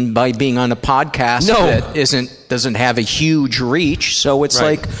gain by being on a podcast that doesn't have a huge reach. So it's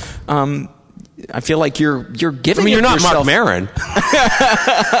like. I feel like you're giving. I mean, you're not yourself. Mark Maron.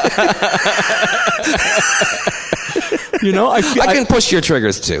 I can push your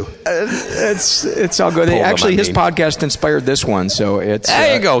triggers too. It's all good. Actually, his podcast inspired this one, so it's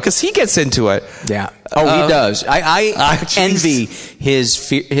there you go, because he gets into it. Yeah. Oh, he does. I envy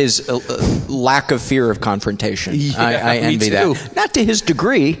his lack of fear of confrontation. Yeah, I envy that. Not to his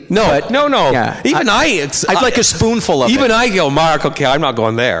degree. No. Yeah. Even I'd like a spoonful of it. Even I go, Mark. Okay, I'm not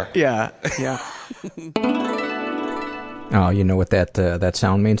going there. Yeah. Oh, you know what that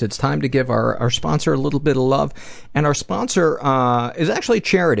sound means? It's time to give our sponsor a little bit of love. And our sponsor is actually a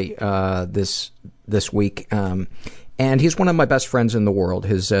charity this week. And he's one of my best friends in the world.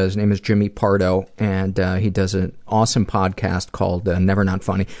 His name is Jimmy Pardo, and he does an awesome podcast called Never Not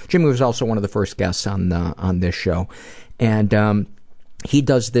Funny. Jimmy was also one of the first guests on this show. And he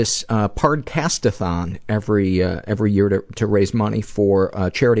does this Podcastathon every year to raise money for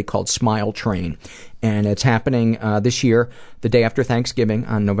a charity called Smile Train. And it's happening this year, the day after Thanksgiving,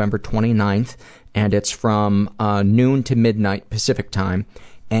 on November 29th. And it's from noon to midnight Pacific time.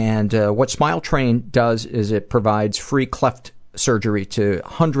 And what Smile Train does is it provides free cleft surgery to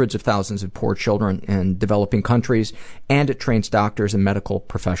hundreds of thousands of poor children in developing countries. And it trains doctors and medical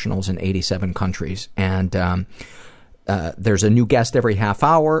professionals in 87 countries. And there's a new guest every half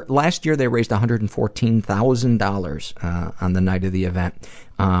hour. Last year, they raised $114,000 on the night of the event.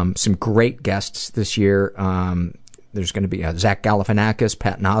 Some great guests this year. There's going to be Zach Galifianakis,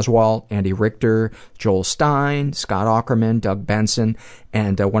 Patton Oswalt, Andy Richter, Joel Stein, Scott Aukerman, Doug Benson,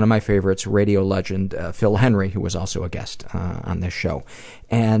 and one of my favorites, radio legend Phil Henry, who was also a guest on this show.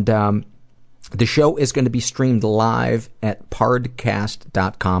 And the show is going to be streamed live at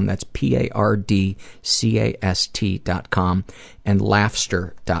Pardcast.com. That's Pardcast.com, and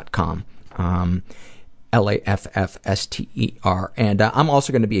Laughster.com. Laffster. And I'm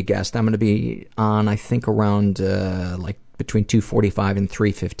also going to be a guest. I'm going to be on, I think, around between 2:45 and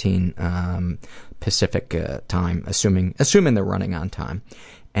 3:15 Pacific time, assuming they're running on time.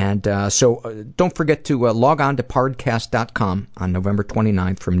 And so don't forget to log on to pardcast.com on November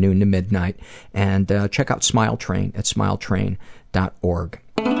 29th from noon to midnight and check out Smile Train at smiletrain.org.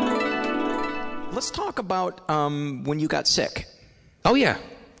 Let's talk about when you got sick. Oh, yeah.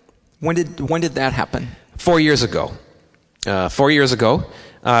 When did that happen? 4 years ago. 4 years ago,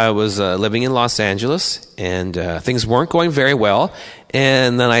 I was living in Los Angeles, and things weren't going very well.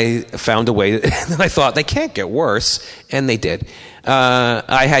 And then I found a way, and I thought, they can't get worse. And they did.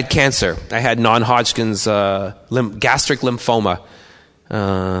 I had cancer. I had non-Hodgkin's gastric lymphoma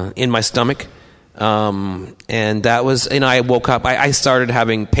in my stomach. And that was, I woke up, I started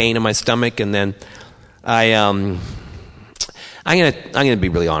having pain in my stomach, and then I'm gonna be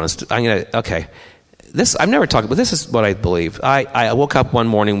really honest. I've never talked about this. Is what I believe. I woke up one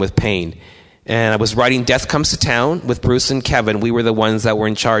morning with pain, and I was writing Death Comes to Town with Bruce and Kevin. We were the ones that were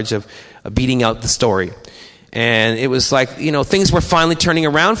in charge of beating out the story. And it was like, things were finally turning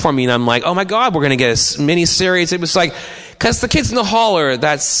around for me, and I'm like, oh my God, we're going to get a mini-series. It was like, because the kids in the holler,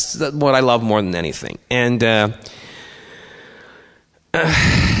 that's what I love more than anything. And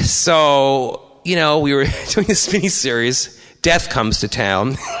so, we were doing this mini-series, Death Comes to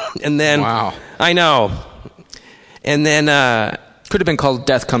Town, and then... Wow. I know. And then... could have been called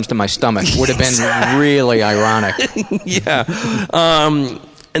Death Comes to My Stomach. Would have been really ironic. Yeah.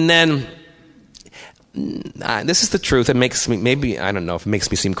 And then... this is the truth. It makes me, maybe, I don't know if it makes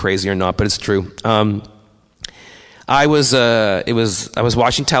me seem crazy or not, but it's true. I was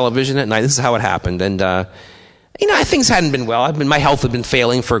watching television at night. This is how it happened. And, things hadn't been well. My health had been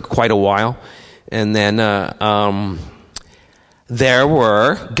failing for quite a while. And then, there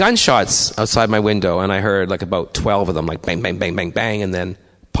were gunshots outside my window, and I heard like about 12 of them, like bang, bang, bang, bang, bang, and then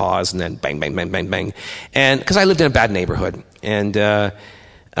pause, and then bang, bang, bang, bang, bang. And, cause I lived in a bad neighborhood. And,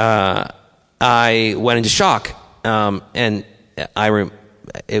 I went into shock, and I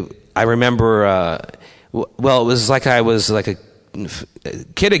remember. It was like I was like a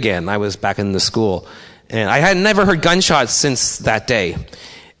kid again. I was back in the school, and I had never heard gunshots since that day.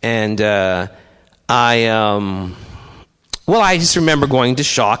 And I just remember going into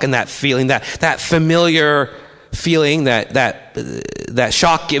shock, and that feeling, that familiar feeling that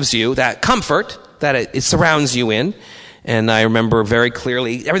shock gives you, that comfort that it surrounds you in. And I remember very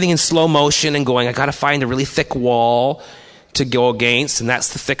clearly everything in slow motion and going, I got to find a really thick wall to go against, and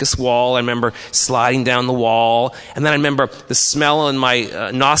that's the thickest wall. I remember sliding down the wall, and then I remember the smell in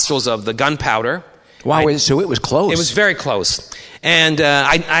my nostrils of the gunpowder. Wow, so it was close. It was very close. And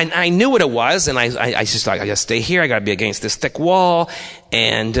I knew what it was, and I just thought, I got to stay here. I got to be against this thick wall.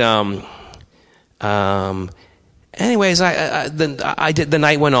 And anyways, the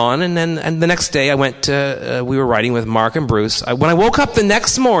night went on, and the next day I went to, we were riding with Mark and Bruce. When I woke up the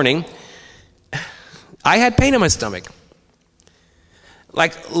next morning, I had pain in my stomach.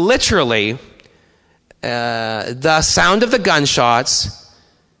 Like literally, the sound of the gunshots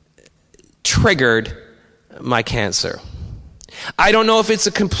triggered my cancer. I don't know if it's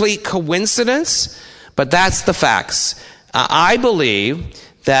a complete coincidence, but that's the facts. I believe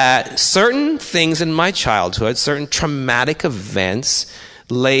that certain things in my childhood, certain traumatic events,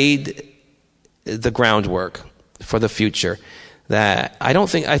 laid the groundwork for the future. That I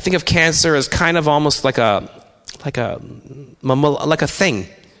think of cancer as kind of almost like a thing,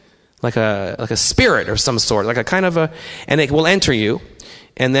 like a spirit of some sort, like a kind of and it will enter you,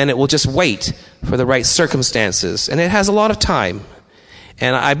 and then it will just wait for the right circumstances, and it has a lot of time.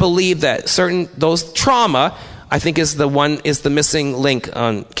 And I believe that those trauma, I think, is the missing link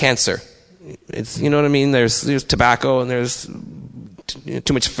on cancer. It's, you know what I mean? There's tobacco, and there's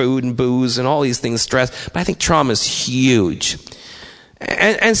too much food and booze and all these things, stress. But I think trauma is huge.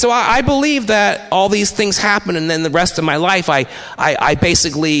 And so I believe that all these things happen, and then the rest of my life, I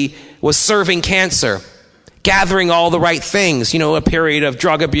basically was serving cancer, gathering all the right things, a period of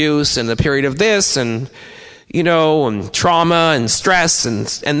drug abuse and a period of this and, and trauma and stress.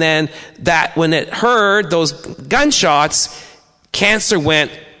 And then that when it heard those gunshots, cancer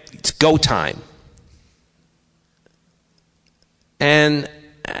went, it's go time. And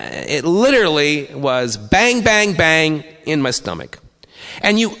it literally was bang, bang, bang in my stomach.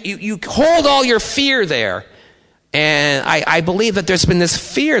 And you hold all your fear there. And I believe that there's been this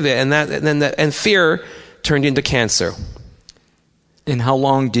fear there, and fear turned into cancer. And how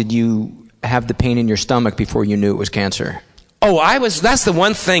long did you have the pain in your stomach before you knew it was cancer? Oh, that's the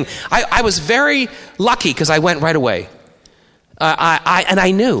one thing. I was very lucky because I went right away. And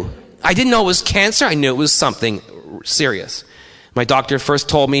I knew. I didn't know it was cancer. I knew it was something serious. My doctor first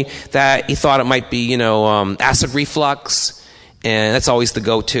told me that he thought it might be, acid reflux. And that's always the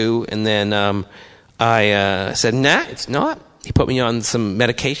go-to. And then I said, nah, it's not. he put me on some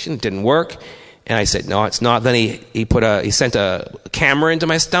medication. It didn't work. And I said, no, it's not. Then he sent a camera into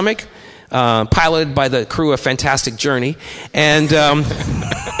my stomach, piloted by the crew of Fantastic Journey. And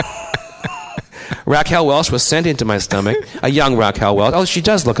Raquel Welch was sent into my stomach, a young Raquel Welch. Oh, she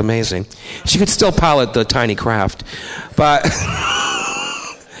does look amazing. She could still pilot the tiny craft, but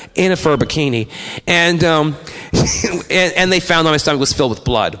in a fur bikini. And and they found that my stomach was filled with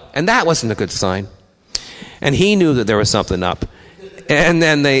blood. And that wasn't a good sign. And he knew that there was something up. And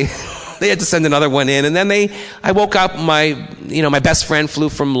then they had to send another one in. And then I woke up, my best friend flew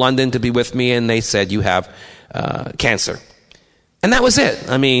from London to be with me, and they said, you have cancer. And that was it.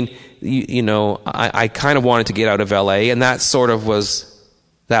 I mean, I kind of wanted to get out of LA, and that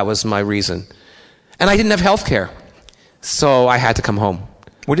was my reason. And I didn't have health care, so I had to come home.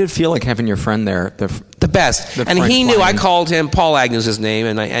 What did it feel like having your friend there? The best. And he knew. I called him, Paul Agnew's his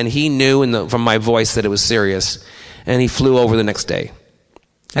name, and he knew from my voice that it was serious. And he flew over the next day.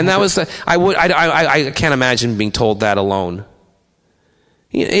 And that was I can't imagine being told that alone.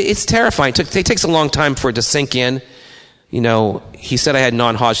 It's terrifying. It takes a long time for it to sink in. He said I had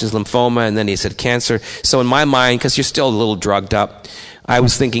non-Hodgkin's lymphoma, and then he said cancer. So in my mind, because you're still a little drugged up, I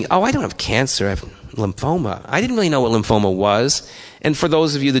was thinking, oh, I don't have cancer. I have lymphoma. I didn't really know what lymphoma was. And for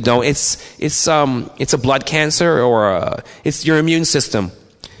those of you that don't, it's a blood cancer, or it's your immune system.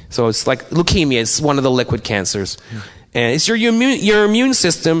 So it's like leukemia. It's one of the liquid cancers. Yeah. And it's your immune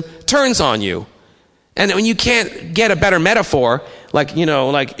system turns on you. And when you can't get a better metaphor, like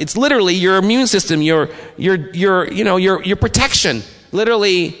it's literally your immune system, your protection.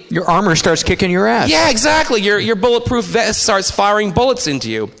 Literally, your armor starts kicking your ass. Yeah, exactly. Your bulletproof vest starts firing bullets into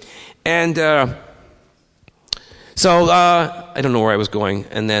you. And so I don't know where I was going.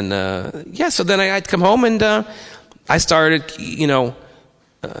 And then so then I'd come home, and I started,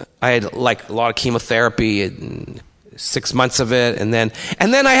 I had a lot of chemotherapy and 6 months of it, and then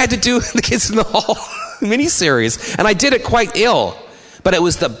I had to do the Kids in the Hall miniseries, and I did it quite ill, but it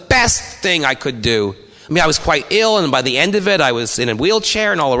was the best thing I could do. I mean, I was quite ill, and by the end of it, I was in a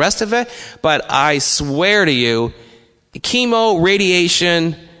wheelchair and all the rest of it, but I swear to you, chemo,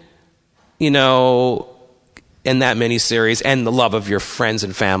 radiation, in that miniseries, and the love of your friends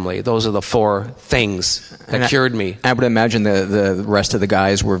and family. Those are the 4 things that cured me. I would imagine the rest of the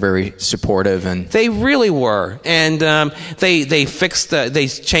guys were very supportive, and they really were. And they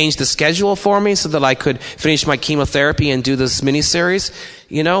changed the schedule for me so that I could finish my chemotherapy and do this miniseries.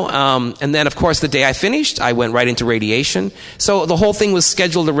 And then of course the day I finished, I went right into radiation. So the whole thing was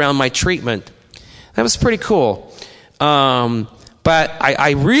scheduled around my treatment. That was pretty cool. But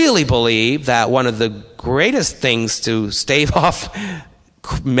I really believe that one of the greatest things to stave off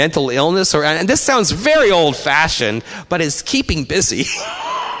mental illness, and this sounds very old-fashioned, but it's keeping busy.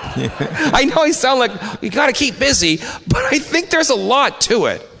 I know I sound like you got to keep busy, but I think there's a lot to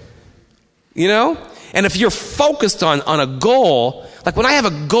it. And if you're focused on a goal, like when I have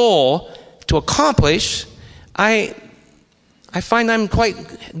a goal to accomplish, I find I'm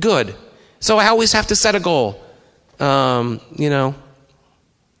quite good. So I always have to set a goal.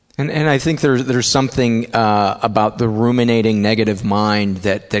 And I think there's something about the ruminating negative mind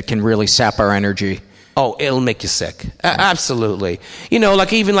that can really sap our energy. Oh, it'll make you sick. Absolutely. I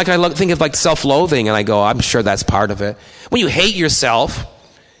think of self-loathing, and I go, I'm sure that's part of it. When you hate yourself,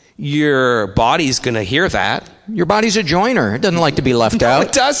 your body's going to hear that. Your body's a joiner. It doesn't like to be left out.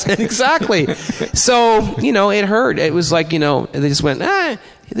 It doesn't, exactly. So, it hurt. It was like, they just went,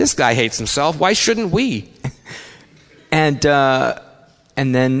 this guy hates himself. Why shouldn't we?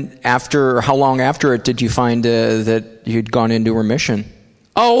 And then how long after it did you find that you'd gone into remission?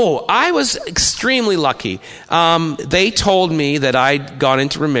 Oh, I was extremely lucky. They told me that I'd gone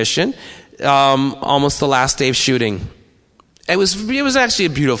into remission almost the last day of shooting. It was actually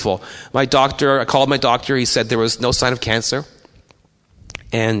beautiful. I called my doctor. He said there was no sign of cancer.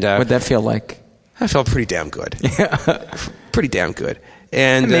 And what'd that feel like? I felt pretty damn good. Pretty damn good.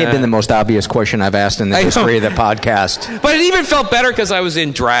 And it may have been the most obvious question I've asked in the history of the podcast. But it even felt better because I was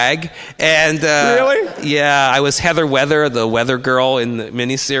in drag. And really? Yeah, I was Heather Weather, the weather girl in the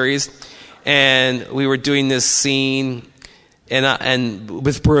miniseries. And we were doing this scene and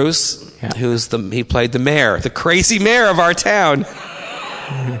with Bruce, he played the mayor, the crazy mayor of our town.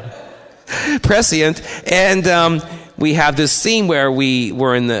 Prescient. And we have this scene where we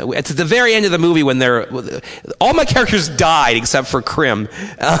were at the very end of the movie when all my characters died except for Krim,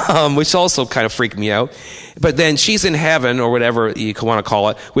 which also kind of freaked me out. But then she's in heaven, or whatever you want to call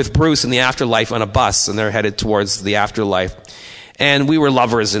it, with Bruce in the afterlife on a bus, and they're headed towards the afterlife. And we were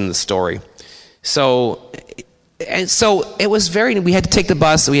lovers in the story. So and so it was we had to take the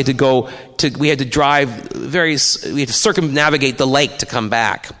bus, we had to drive we had to circumnavigate the lake to come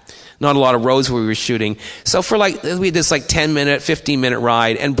back. Not a lot of roads where we were shooting. So we had this 10-minute, 15-minute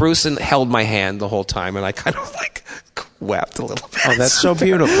ride, and Bruce held my hand the whole time, and I kind of wept a little bit. Oh, that's so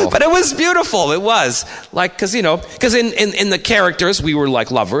beautiful. But it was beautiful. It was because in the characters we were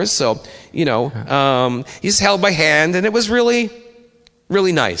like lovers. So he just held my hand, and it was really,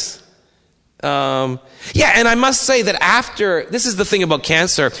 really nice. And I must say that this is the thing about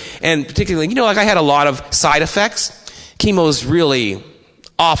cancer, and particularly I had a lot of side effects. Chemo is really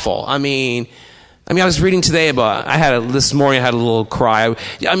awful. I mean, I was reading today about. This morning I had a little cry.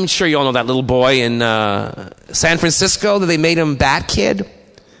 I'm sure you all know that little boy in San Francisco that they made him Bat Kid.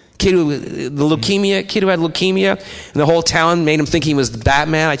 Kid who had leukemia, and the whole town made him think he was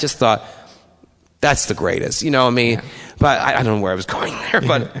Batman. I just thought that's the greatest. Yeah. But I don't know where I was going there.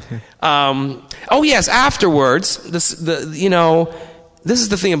 But oh yes, afterwards, this is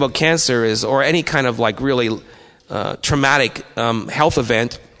the thing about cancer or any kind of really traumatic health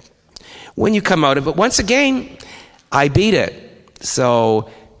event. When you come out of it, once again, I beat it. So,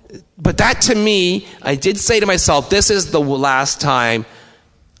 but that to me, I did say to myself, this is the last time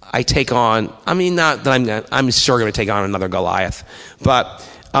I take on. I mean, not that I'm sure going to take on another Goliath, but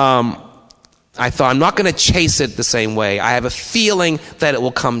I thought I'm not going to chase it the same way. I have a feeling that it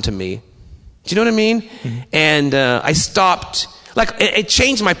will come to me. Do you know what I mean? Mm-hmm. And I stopped. It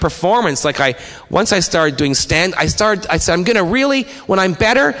changed my performance. Once I started doing I said, I'm going to really, when I'm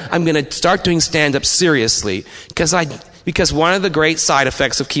better, I'm going to start doing stand-up seriously. Because one of the great side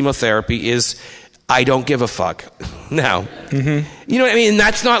effects of chemotherapy is I don't give a fuck now. Mm-hmm. You know what I mean? And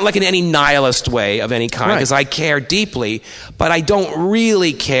that's not in any nihilist way of any kind, because I care deeply, but I don't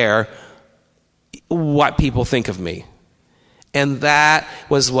really care what people think of me. And that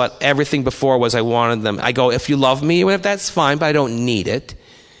was what everything before was. I wanted them. I go, if you love me, that's fine, but I don't need it.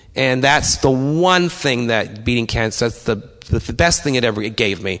 And that's the one thing that beating cancer, that's the best thing it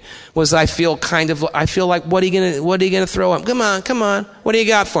gave me, was I feel like, what are you gonna throw up? Come on, what do you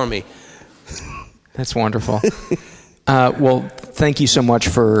got for me? That's wonderful. Well, thank you so much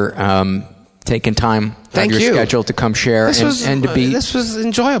for taking time out of your schedule to come share and to be. This was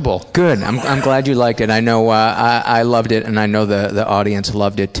enjoyable. Good. I'm glad you liked it. I know I loved it, and I know the audience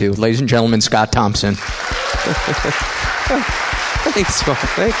loved it too. Ladies and gentlemen, Scott Thompson. Thanks, Paul.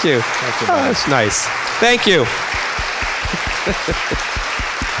 Thank you. That's nice. Thank you.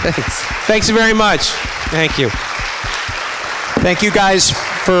 Thanks very much. Thank you. Thank you guys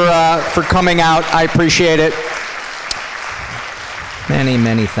for coming out. I appreciate it. Many,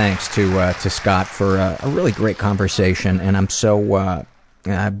 many thanks to Scott for a really great conversation, and I'm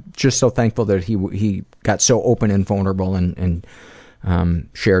just so thankful that he got so open and vulnerable and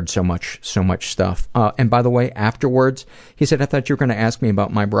shared so much stuff. And by the way, afterwards, he said, "I thought you were going to ask me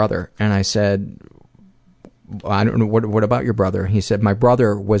about my brother," and I said, "I don't know what about your brother?" He said, "My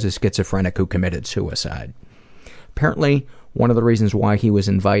brother was a schizophrenic who committed suicide." Apparently, one of the reasons why he was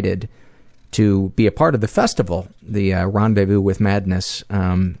invited to be a part of the festival, the Rendezvous with Madness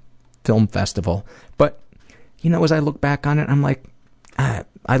film festival. But, as I look back on it, I'm like, I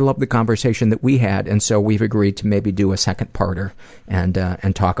love the conversation that we had, and so we've agreed to maybe do a second parter and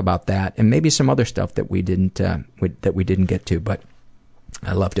talk about that, and maybe some other stuff that we didn't get to. But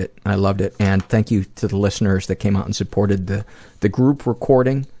I loved it, and thank you to the listeners that came out and supported the group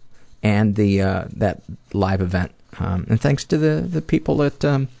recording and that live event, and thanks to the people at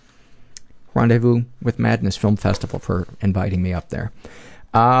Rendezvous with Madness Film Festival for inviting me up there.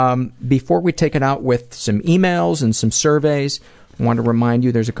 Before we take it out with some emails and some surveys, I want to remind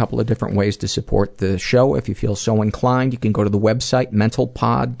you there's a couple of different ways to support the show. If you feel so inclined, you can go to the website,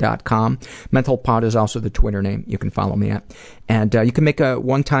 mentalpod.com. Mentalpod is also the Twitter name you can follow me at. And you can make a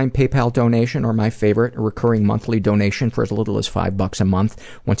one-time PayPal donation, or my favorite, a recurring monthly donation for as little as $5 a month.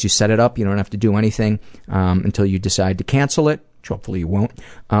 Once you set it up, you don't have to do anything until you decide to cancel it, which hopefully you won't,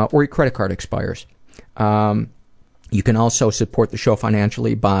 or your credit card expires. You can also support the show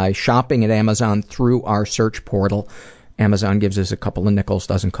financially by shopping at Amazon through our search portal. Amazon gives us a couple of nickels,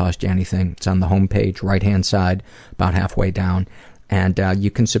 doesn't cost you anything. It's on the homepage, right-hand side, about halfway down. And you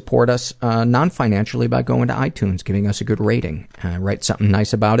can support us non-financially by going to iTunes, giving us a good rating, write something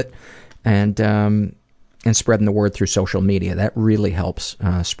nice about it, and spreading the word through social media. That really helps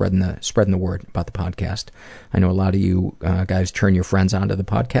spreading the word about the podcast. I know a lot of you guys turn your friends onto the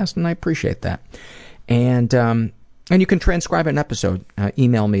podcast, and I appreciate that. And you can transcribe an episode.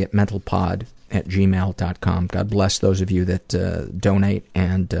 Email me at mentalpod@gmail.com. God bless those of you that donate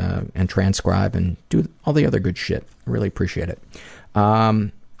and transcribe and do all the other good shit. I really appreciate it.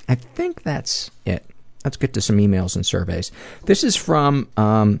 I think that's it. let's get to some emails and surveys. This is from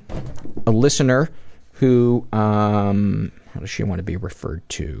a listener who, how does she want to be referred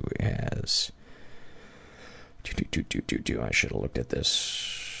to as? I should have looked at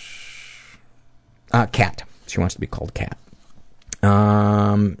this. Kat. She wants to be called Kat.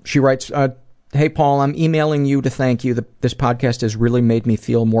 She writes, hey, Paul, I'm emailing you to thank you. This podcast has really made me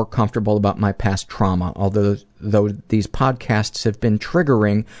feel more comfortable about my past trauma. Although these podcasts have been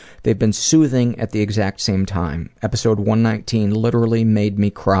triggering, they've been soothing at the exact same time. Episode 119 literally made me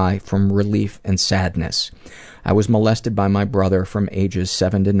cry from relief and sadness. I was molested by my brother from ages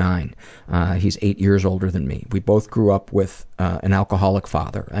 7 to 9. He's 8 years older than me. We both grew up with an alcoholic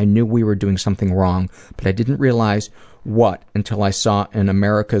father. I knew we were doing something wrong, but I didn't realize what until I saw an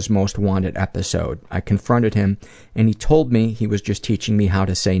America's Most Wanted episode. I confronted him, and he told me he was just teaching me how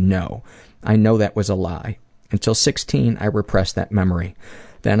to say no. I know that was a lie. Until 16, I repressed that memory.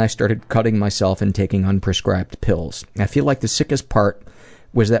 Then I started cutting myself and taking unprescribed pills. I feel like the sickest part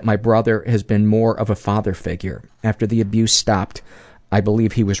was that my brother has been more of a father figure. After the abuse stopped, I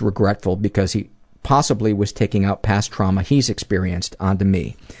believe he was regretful because he possibly was taking out past trauma he's experienced onto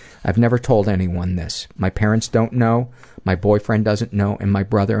me. I've never told anyone this. My parents don't know, my boyfriend doesn't know, and my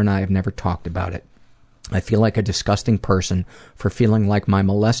brother and I have never talked about it. I feel like a disgusting person for feeling like my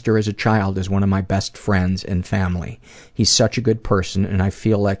molester as a child is one of my best friends and family. He's such a good person, and I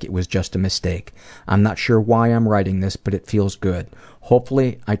feel like it was just a mistake. I'm not sure why I'm writing this, but it feels good.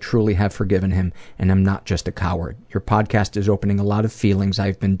 Hopefully, I truly have forgiven him, and I'm not just a coward. Your podcast is opening a lot of feelings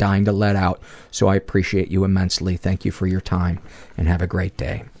I've been dying to let out, so I appreciate you immensely. Thank you for your time, and have a great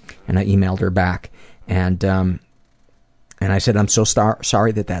day. And I emailed her back, and I said, I'm so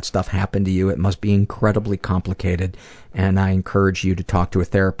sorry that stuff happened to you. It must be incredibly complicated, and I encourage you to talk to a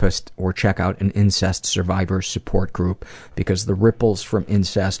therapist or check out an incest survivor support group, because the ripples from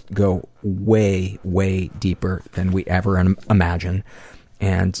incest go way, way deeper than we ever imagine.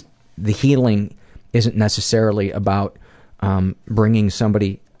 And the healing isn't necessarily about bringing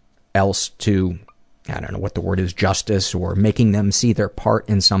somebody else to, I don't know what the word is, justice, or making them see their part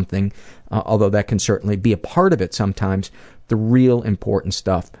in something, although that can certainly be a part of it sometimes. The real important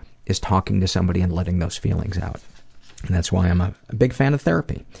stuff is talking to somebody and letting those feelings out. And that's why I'm a big fan of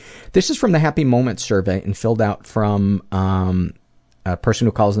therapy. This is from the Happy Moments survey and filled out from a person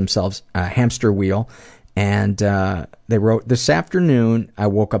who calls themselves Hamster Wheel. And they wrote, this afternoon I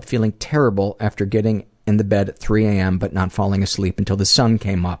woke up feeling terrible after getting in the bed at 3 a.m. but not falling asleep until the sun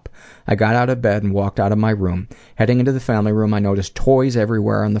came up. I got out of bed and walked out of my room. Heading into the family room, I noticed toys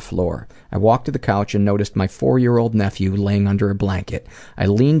everywhere on the floor. I walked to the couch and noticed my 4-year-old nephew laying under a blanket. I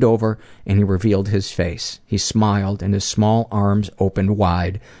leaned over and he revealed his face. He smiled and his small arms opened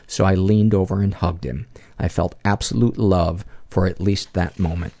wide, so I leaned over and hugged him. I felt absolute love for at least that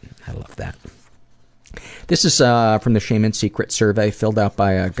moment. I love that. This is from the Shame and Secret survey filled out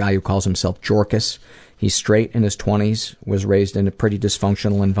by a guy who calls himself Jorkus. He's straight, in his 20s, was raised in a pretty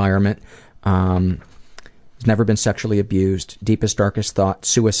dysfunctional environment. He's never been sexually abused. Deepest, darkest thought,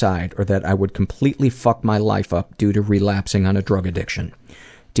 suicide, or that I would completely fuck my life up due to relapsing on a drug addiction.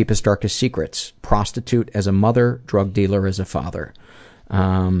 Deepest, darkest secrets, prostitute as a mother, drug dealer as a father.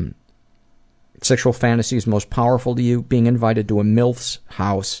 Sexual fantasies most powerful to you, being invited to a MILF's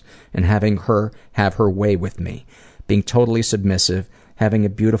house and having her have her way with me. Being totally submissive, having a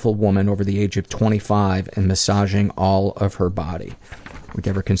beautiful woman over the age of 25 and massaging all of her body. Would you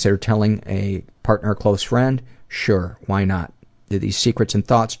ever consider telling a partner or close friend? Sure, why not? Did these secrets and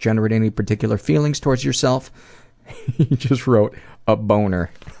thoughts generate any particular feelings towards yourself? He just wrote, a boner.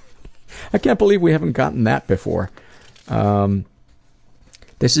 I can't believe we haven't gotten that before.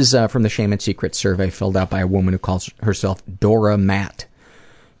 This is from the Shame and Secret survey filled out by a woman who calls herself Dora Matt.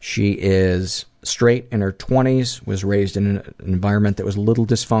 She is straight, in her 20s, was raised in an environment that was a little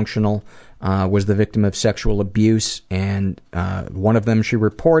dysfunctional, was the victim of sexual abuse, and one of them she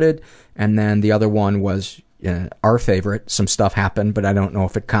reported, and then the other one was our favorite. Some stuff happened, but I don't know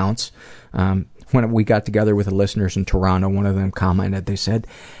if it counts. When we got together with the listeners in Toronto, one of them commented, they said,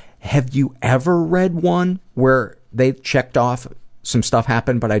 have you ever read one where they checked off some stuff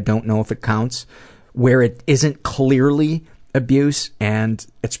happened, but I don't know if it counts, where it isn't clearly abuse? And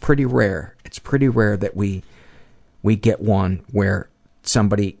it's pretty rare. It's pretty rare that we get one where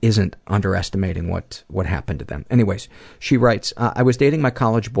somebody isn't underestimating what happened to them. Anyways, she writes, I was dating my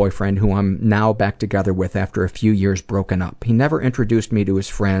college boyfriend, who I'm now back together with after a few years broken up. He never introduced me to his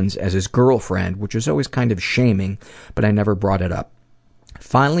friends as his girlfriend, which was always kind of shaming, but I never brought it up.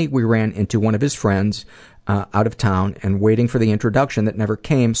 Finally, we ran into one of his friends out of town, and waiting for the introduction that never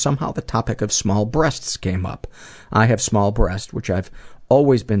came, somehow the topic of small breasts came up. I have small breasts, which I've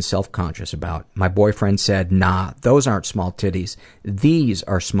always been self-conscious about. My boyfriend said, nah, those aren't small titties. These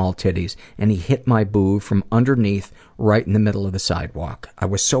are small titties. And he hit my boob from underneath right in the middle of the sidewalk. I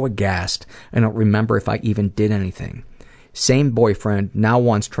was so aghast, I don't remember if I even did anything. Same boyfriend now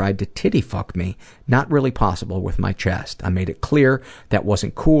once tried to titty fuck me. Not really possible with my chest. I made it clear that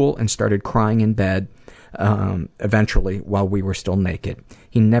wasn't cool and started crying in bed eventually while we were still naked.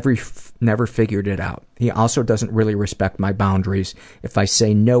 He never figured it out. He also doesn't really respect my boundaries if I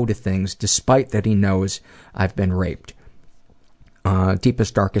say no to things, despite that he knows I've been raped.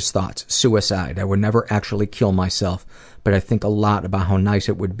 Deepest, darkest thoughts. Suicide. I would never actually kill myself, but I think a lot about how nice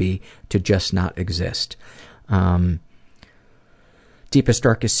it would be to just not exist. Deepest,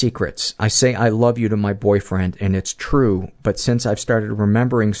 darkest secrets. I say I love you to my boyfriend, and it's true, but since I've started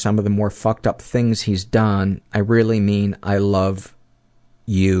remembering some of the more fucked up things he's done, I really mean I love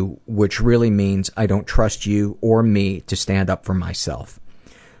you, which really means I don't trust you or me to stand up for myself.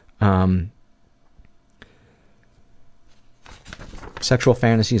 Sexual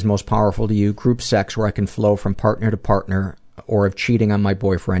fantasies most powerful to you. Group sex where I can flow from partner to partner, or of cheating on my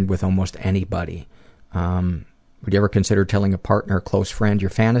boyfriend with almost anybody. Would you ever consider telling a partner or close friend your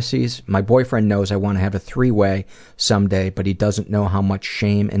fantasies? My boyfriend knows I want to have a 3-way someday, but he doesn't know how much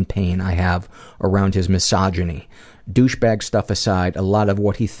shame and pain I have around his misogyny. Douchebag stuff aside, a lot of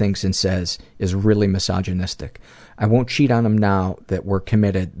what he thinks and says is really misogynistic. I won't cheat on him now that we're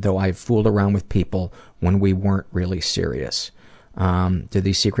committed, though I've fooled around with people when we weren't really serious. Do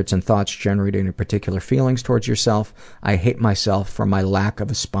these secrets and thoughts generate any particular feelings towards yourself? I hate myself for my lack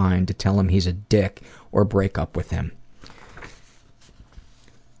of a spine to tell him he's a dick or break up with him.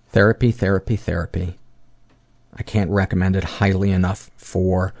 Therapy, therapy, therapy. I can't recommend it highly enough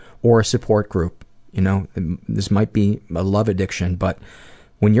or a support group. You know, this might be a love addiction, but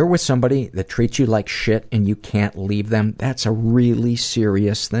when you're with somebody that treats you like shit and you can't leave them, that's a really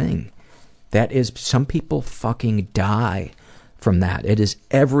serious thing. That is, some people fucking die from that. It is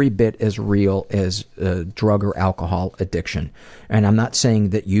every bit as real as drug or alcohol addiction. And I'm not saying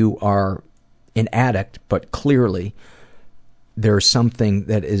that you are an addict, but clearly there's something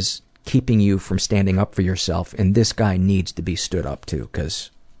that is keeping you from standing up for yourself, and this guy needs to be stood up to,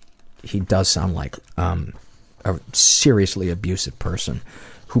 because he does sound like a seriously abusive person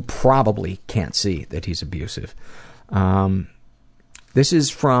who probably can't see that he's abusive. This is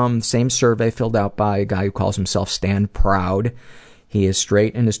from the same survey filled out by a guy who calls himself Stand Proud. He is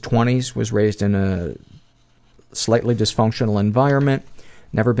straight, in his 20s, was raised in a slightly dysfunctional environment,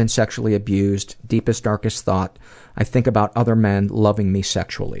 never been sexually abused. Deepest, darkest thought. I think about other men loving me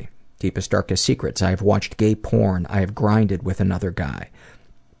sexually. Deepest, darkest secrets. I have watched gay porn. I have grinded with another guy.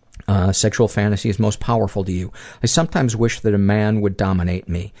 Sexual fantasy is most powerful to you. I sometimes wish that a man would dominate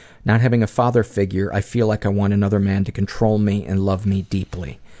me. Not having a father figure, I feel like I want another man to control me and love me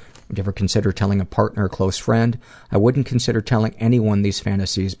deeply. Would you ever consider telling a partner or close friend? I wouldn't consider telling anyone these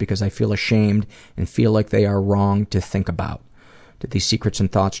fantasies because I feel ashamed and feel like they are wrong to think about. Do these secrets and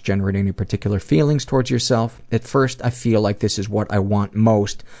thoughts generate any particular feelings towards yourself? At first, I feel like this is what I want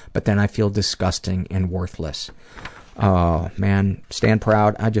most, but then I feel disgusting and worthless. Oh, man. Stand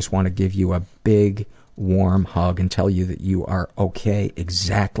Proud. I just want to give you a big, warm hug and tell you that you are okay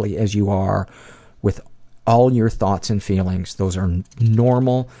exactly as you are with all your thoughts and feelings. Those are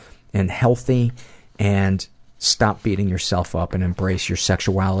normal and healthy, and stop beating yourself up and embrace your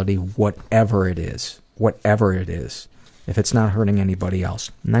sexuality, whatever it is. Whatever it is. If it's not hurting anybody else.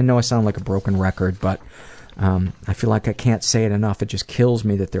 And I know I sound like a broken record, but I feel like I can't say it enough. It just kills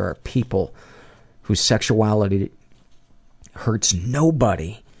me that there are people whose sexuality hurts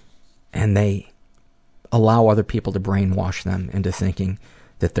nobody, and they allow other people to brainwash them into thinking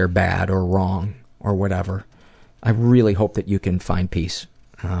that they're bad or wrong or whatever. I really hope that you can find peace.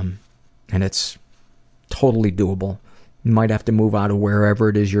 And it's totally doable. You might have to move out of wherever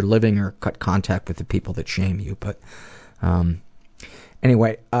it is you're living or cut contact with the people that shame you. But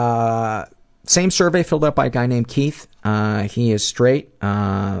anyway, same survey filled out by a guy named Keith. He is straight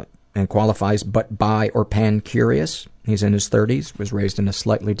and qualifies but bi or pan-curious. He's in his 30s, was raised in a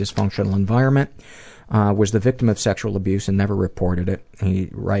slightly dysfunctional environment, was the victim of sexual abuse and never reported it. He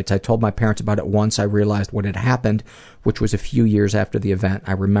writes, I told my parents about it once I realized what had happened, which was a few years after the event.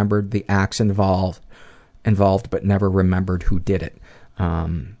 I remembered the acts involved but never remembered who did it.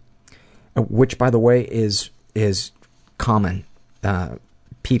 Which, by the way, is common.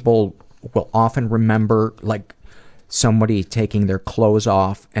 People will often remember, like, somebody taking their clothes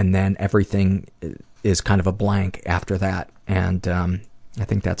off, and then everything is kind of a blank after that. And I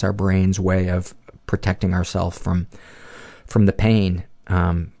think that's our brain's way of protecting ourselves from the pain.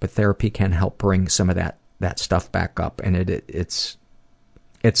 But therapy can help bring some of that stuff back up, and it's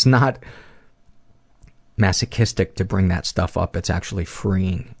not masochistic to bring that stuff up. It's actually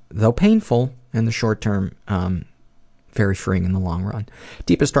freeing, though painful in the short term. Very freeing in the long run.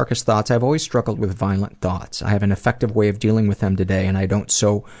 Deepest, darkest thoughts. I've always struggled with violent thoughts. I have an effective way of dealing with them today, and I don't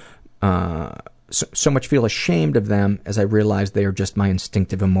so much feel ashamed of them as I realize they are just my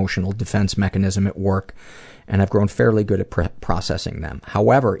instinctive emotional defense mechanism at work, and I've grown fairly good at processing them.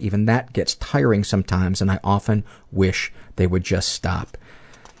 However, even that gets tiring sometimes, and I often wish they would just stop.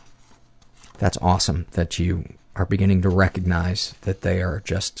 That's awesome that you are beginning to recognize that they are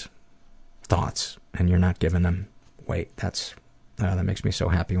just thoughts, and you're not giving them weight. That makes me so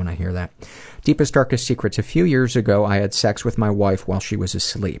happy when I hear that. Deepest, darkest secrets. A few years ago, I had sex with my wife while she was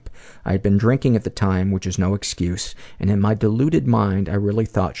asleep. I had been drinking at the time, which is no excuse, and in my deluded mind, I really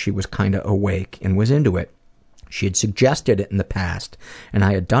thought she was kinda awake and was into it. She had suggested it in the past, and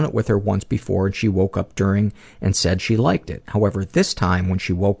I had done it with her once before, and she woke up during and said she liked it. However, this time, when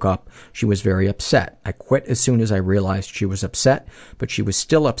she woke up, she was very upset. I quit as soon as I realized she was upset, but she was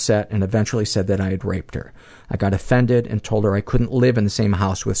still upset and eventually said that I had raped her. I got offended and told her I couldn't live in the same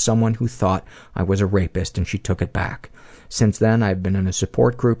house with someone who thought I was a rapist, and she took it back. Since then, I've been in a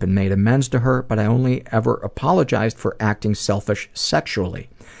support group and made amends to her, but I only ever apologized for acting selfish sexually.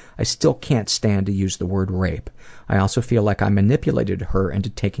 I still can't stand to use the word rape. I also feel like I manipulated her into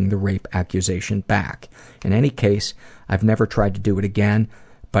taking the rape accusation back. In any case, I've never tried to do it again,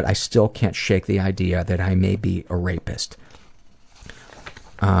 but I still can't shake the idea that I may be a rapist.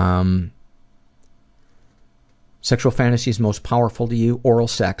 Sexual fantasies most powerful to you. Oral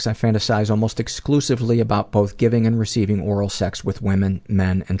sex. I fantasize almost exclusively about both giving and receiving oral sex with women,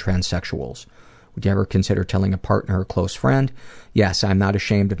 men, and transsexuals. Would you ever consider telling a partner or close friend? Yes, I'm not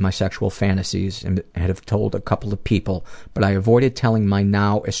ashamed of my sexual fantasies and have told a couple of people, but I avoided telling my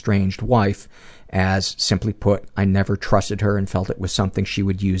now estranged wife, as, simply put, I never trusted her and felt it was something she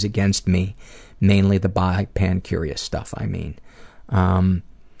would use against me, mainly the pan-curious stuff, I mean.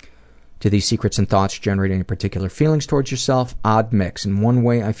 Do these secrets and thoughts generate any particular feelings towards yourself? Odd mix. In one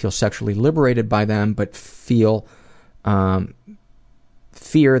way, I feel sexually liberated by them, but feel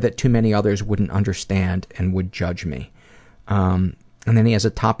fear that too many others wouldn't understand and would judge me. And then he has a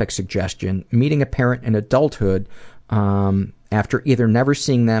topic suggestion. Meeting a parent in adulthood after either never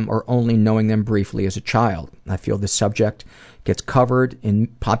seeing them or only knowing them briefly as a child. I feel the subject gets covered in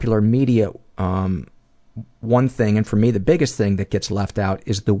popular media. One thing, and for me the biggest thing that gets left out,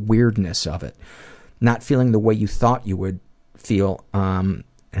 is the weirdness of it. Not feeling the way you thought you would feel, and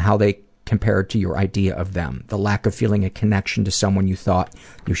how they compared to your idea of them. The lack of feeling a connection to someone you thought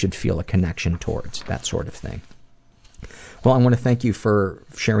you should feel a connection towards. That sort of thing. Well, I want to thank you for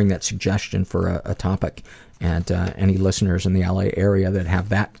sharing that suggestion for a topic, and any listeners in the LA area that have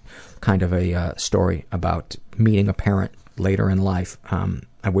that kind of a story about meeting a parent later in life,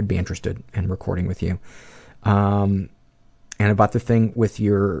 I would be interested in recording with you. And about the thing with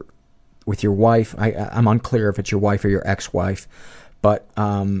your wife, I'm unclear if it's your wife or your ex-wife, but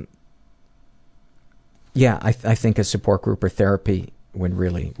yeah, I think a support group or therapy would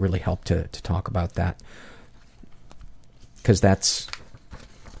really, really help to talk about that. Because that's,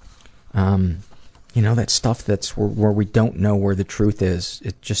 that stuff that's where we don't know where the truth is.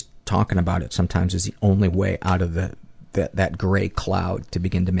 Just talking about it sometimes is the only way out of that gray cloud to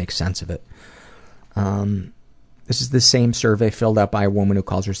begin to make sense of it. This is the same survey filled out by a woman who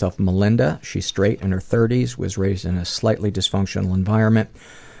calls herself Melinda. She's straight, in her 30s, was raised in a slightly dysfunctional environment,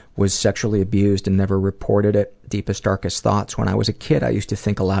 was sexually abused and never reported it. Deepest, darkest thoughts. When I was a kid, I used to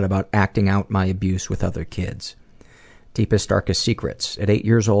think a lot about acting out my abuse with other kids. Deepest, darkest secrets. At 8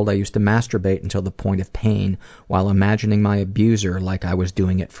 years old, I used to masturbate until the point of pain while imagining my abuser like I was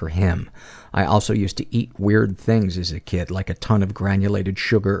doing it for him. I also used to eat weird things as a kid, like a ton of granulated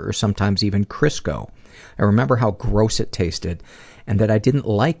sugar or sometimes even Crisco. I remember how gross it tasted and that I didn't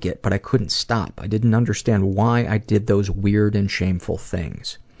like it, but I couldn't stop. I didn't understand why I did those weird and shameful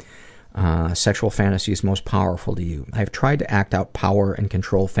things. Sexual fantasies most powerful to you. I have tried to act out power and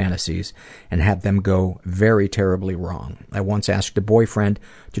control fantasies and had them go very terribly wrong. I once asked a boyfriend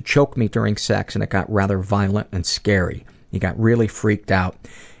to choke me during sex, and it got rather violent and scary. He got really freaked out,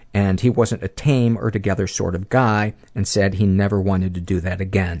 and he wasn't a tame or together sort of guy, and said he never wanted to do that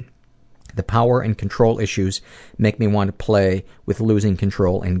again. The power and control issues make me want to play with losing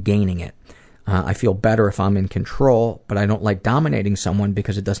control and gaining it. I feel better if I'm in control, but I don't like dominating someone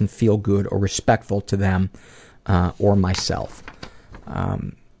because it doesn't feel good or respectful to them or myself.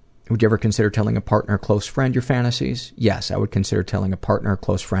 Would you ever consider telling a partner or close friend your fantasies? Yes, I would consider telling a partner or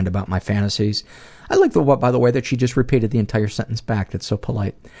close friend about my fantasies. I like by the way, that she just repeated the entire sentence back. That's so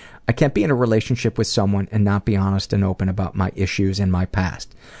polite. I can't be in a relationship with someone and not be honest and open about my issues in my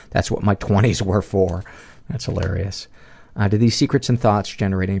past. That's what my 20s were for. That's hilarious. Do these secrets and thoughts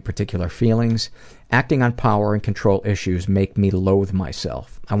generate any particular feelings? Acting on power and control issues make me loathe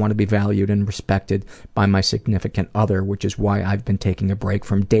myself. I want to be valued and respected by my significant other, which is why I've been taking a break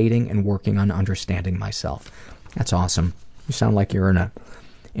from dating and working on understanding myself. That's awesome. You sound like you're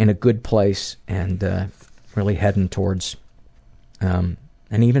in a good place and really heading towards an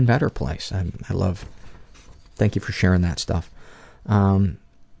even better place. I love. Thank you for sharing that stuff.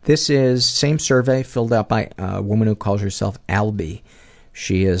 This is same survey filled out by a woman who calls herself Albie.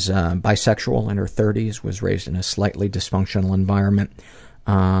 She is bisexual, in her 30s, was raised in a slightly dysfunctional environment.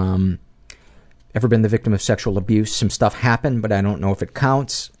 Ever been the victim of sexual abuse? Some stuff happened, but I don't know if it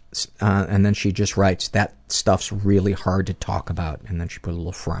counts. And then she just writes, that stuff's really hard to talk about. And then she put a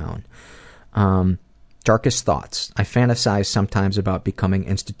little frown. Darkest thoughts. I fantasize sometimes about becoming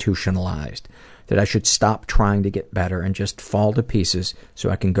institutionalized. That I should stop trying to get better and just fall to pieces so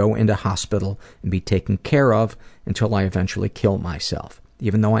I can go into hospital and be taken care of until I eventually kill myself.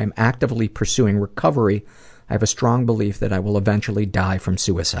 Even though I am actively pursuing recovery, I have a strong belief that I will eventually die from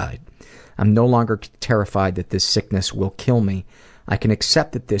suicide. I'm no longer terrified that this sickness will kill me. I can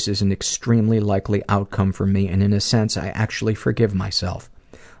accept that this is an extremely likely outcome for me, and in a sense, I actually forgive myself.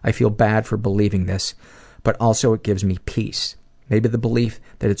 I feel bad for believing this, but also it gives me peace. Maybe the belief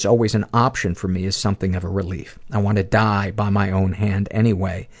that it's always an option for me is something of a relief. I want to die by my own hand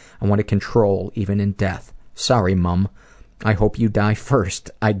anyway. I want to control even in death. Sorry, Mum. I hope you die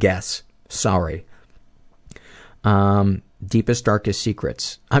first, I guess. Sorry. Deepest, darkest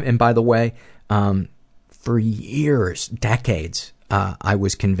secrets. And by the way, for years, decades, I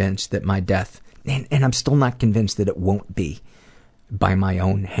was convinced that my death, and I'm still not convinced that it won't be by my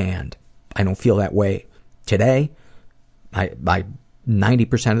own hand. I don't feel that way today. By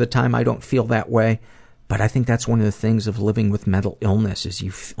 90% of the time, I don't feel that way. But I think that's one of the things of living with mental illness is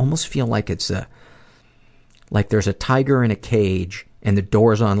you almost feel like it's like there's a tiger in a cage and the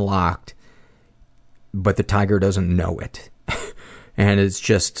door's unlocked, but the tiger doesn't know it. And it's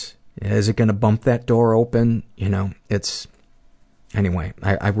just, is it going to bump that door open? You know, it's, anyway,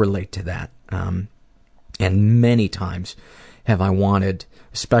 I relate to that. And many times have I wanted,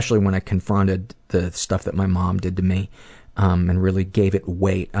 especially when I confronted the stuff that my mom did to me, and really gave it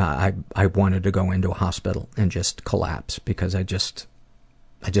weight. I wanted to go into a hospital and just collapse because I just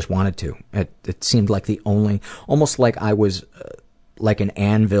wanted to. It seemed like the only, almost like I was like an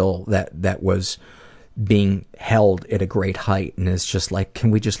anvil that was being held at a great height, and it's just like,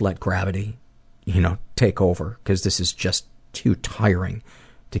 can we just let gravity, take over? Because this is just too tiring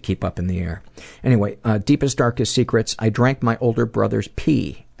to keep up in the air. Anyway, deepest, darkest secrets. I drank my older brother's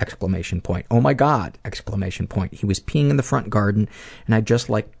pee! Oh my God! He was peeing in the front garden, and I just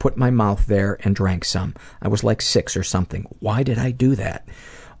put my mouth there and drank some. I was 6 or something. Why did I do that?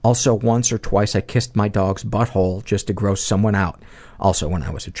 Also, once or twice I kissed my dog's butthole just to gross someone out. Also when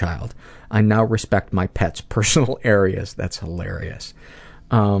I was a child. I now respect my pet's personal areas. That's hilarious.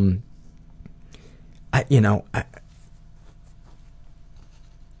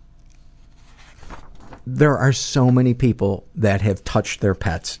 There are so many people that have touched their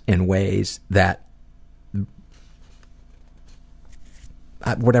pets in ways that,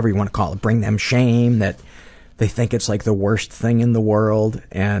 whatever you want to call it, bring them shame, that they think it's like the worst thing in the world.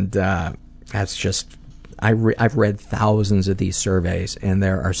 And that's just, I've read thousands of these surveys, and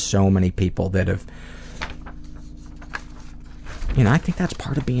there are so many people that have, I think that's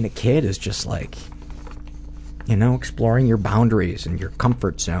part of being a kid, is just exploring your boundaries and your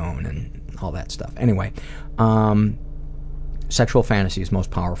comfort zone and all that stuff. Anyway, sexual fantasies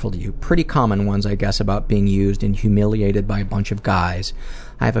most powerful to you. Pretty common ones, I guess, about being used and humiliated by a bunch of guys.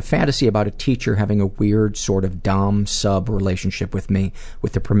 I have a fantasy about a teacher having a weird sort of dom-sub relationship with me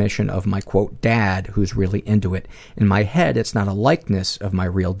with the permission of my, quote, dad, who's really into it. In my head, it's not a likeness of my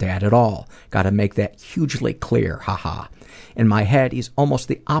real dad at all. Gotta make that hugely clear, haha. In my head, he's almost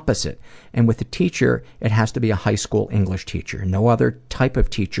the opposite. And with the teacher, it has to be a high school English teacher. No other type of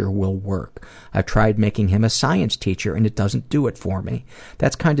teacher will work. I've tried making him a science teacher, and it doesn't do it for me.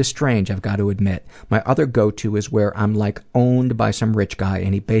 That's kind of strange, I've got to admit. My other go-to is where I'm owned by some rich guy,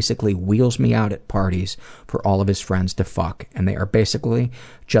 and he basically wheels me out at parties for all of his friends to fuck. And they are basically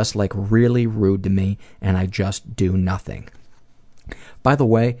just really rude to me, and I just do nothing. By the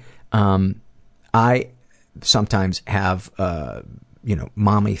way, I sometimes have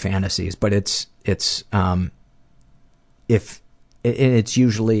mommy fantasies, but it's if it's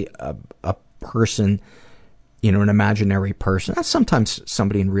usually a person, you know, an imaginary person, sometimes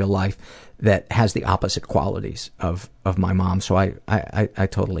somebody in real life that has the opposite qualities of my mom. So I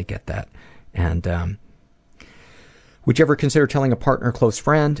totally get that. And would you ever consider telling a partner or close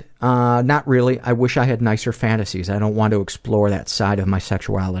friend? Not really. I wish I had nicer fantasies. I don't want to explore that side of my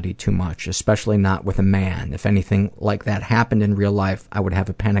sexuality too much, especially not with a man. If anything like that happened in real life, I would have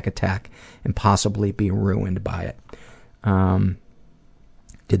a panic attack and possibly be ruined by it.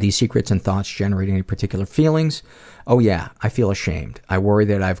 Did these secrets and thoughts generate any particular feelings? Oh yeah, I feel ashamed. I worry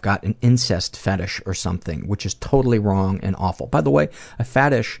that I've got an incest fetish or something, which is totally wrong and awful. By the way, a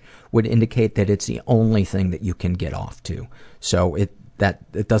fetish would indicate that it's the only thing that you can get off to. So it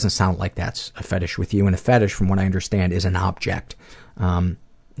doesn't sound like that's a fetish with you. And a fetish, from what I understand, is an object. You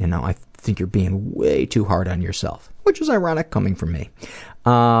know, I think you're being way too hard on yourself, which is ironic coming from me.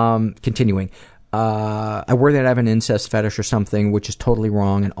 Continuing. I worry that I have an incest fetish or something, which is totally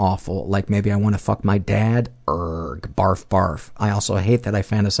wrong and awful. Like maybe I want to fuck my dad. Barf, barf. I also hate that I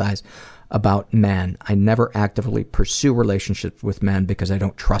fantasize about men. I never actively pursue relationships with men because I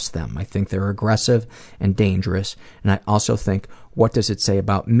don't trust them. I think they're aggressive and dangerous. And I also think, what does it say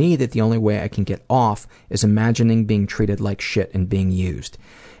about me that the only way I can get off is imagining being treated like shit and being used?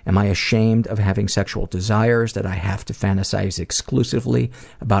 Am I ashamed of having sexual desires that I have to fantasize exclusively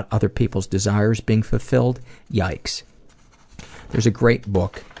about other people's desires being fulfilled? Yikes. There's a great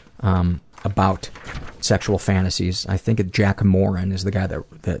book about sexual fantasies. I think Jack Moran is the guy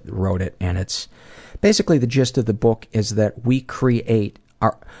that wrote it, and it's basically the gist of the book is that we create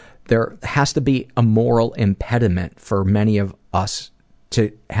there has to be a moral impediment for many of us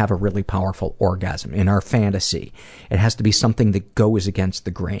to have a really powerful orgasm in our fantasy. It has to be something that goes against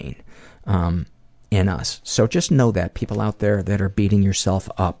the grain in us. So just know that, people out there that are beating yourself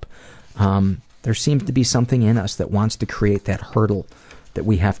up, there seems to be something in us that wants to create that hurdle that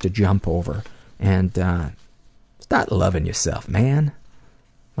we have to jump over. And start loving yourself, man.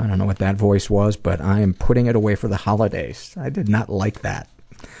 I don't know what that voice was, but I am putting it away for the holidays. I did not like that.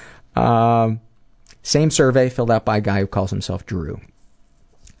 Same survey filled out by a guy who calls himself Drew.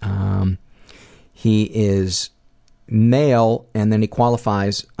 He is male, and then he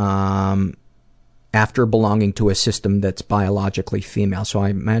qualifies after belonging to a system that's biologically female. So I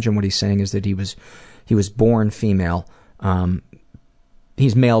imagine what he's saying is that he was born female.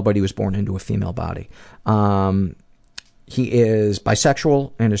 He's male, but he was born into a female body. He is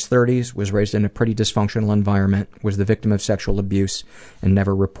bisexual, in his 30s, was raised in a pretty dysfunctional environment, was the victim of sexual abuse, and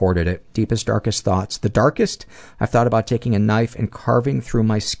never reported it. Deepest, darkest thoughts. The darkest, I've thought about taking a knife and carving through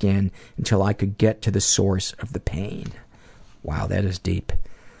my skin until I could get to the source of the pain. Wow, that is deep.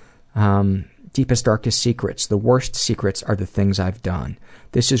 Deepest, darkest secrets. The worst secrets are the things I've done.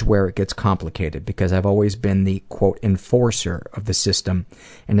 This is where it gets complicated, because I've always been the, quote, enforcer of the system,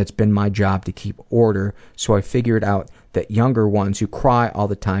 and it's been my job to keep order, so I figured out that younger ones who cry all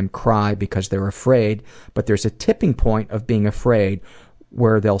the time cry because they're afraid, but there's a tipping point of being afraid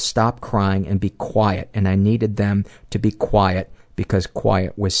where they'll stop crying and be quiet, and I needed them to be quiet because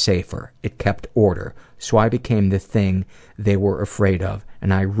quiet was safer. It kept order. So I became the thing they were afraid of,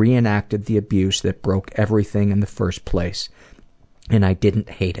 and I reenacted the abuse that broke everything in the first place. And I didn't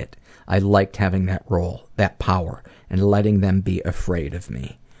hate it. I liked having that role, that power, and letting them be afraid of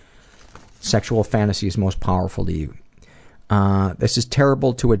me. Sexual fantasy is most powerful to you. This is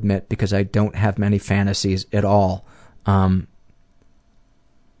terrible to admit because I don't have many fantasies at all. The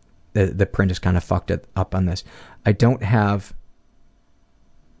print is kind of fucked up on this. I don't have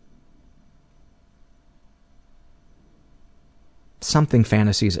something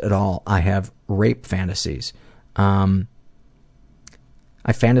fantasies at all. I have rape fantasies.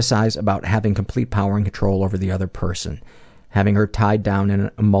 I fantasize about having complete power and control over the other person, having her tied down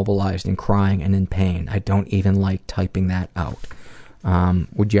and immobilized and crying and in pain. I don't even like typing that out.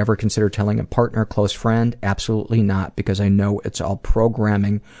 Would you ever consider telling a partner, close friend? Absolutely not, because I know it's all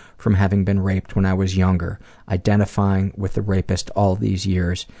programming from having been raped when I was younger. Identifying with the rapist all these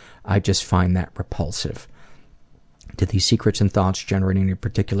years, I just find that repulsive. Do these secrets and thoughts generate any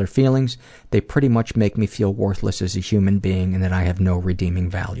particular feelings? They pretty much make me feel worthless as a human being and that I have no redeeming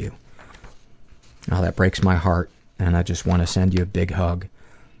value. Oh, that breaks my heart, and I just want to send you a big hug.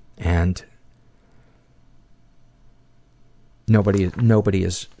 And nobody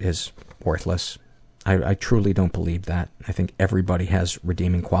is worthless. I truly don't believe that. I think everybody has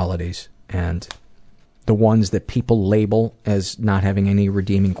redeeming qualities, and the ones that people label as not having any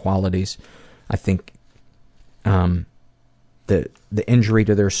redeeming qualities, I think the injury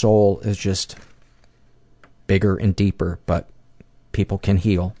to their soul is just bigger and deeper, but people can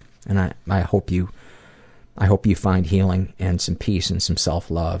heal, and I hope you I hope you find healing and some peace and some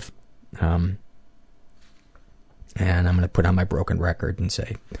self-love. And I'm going to put on my broken record and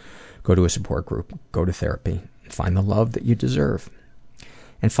say, go to a support group, go to therapy, find the love that you deserve.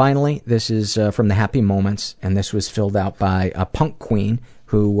 And finally, this is from the Happy Moments, and this was filled out by a Punk Queen,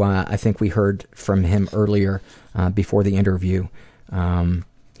 who I think we heard from him earlier before the interview.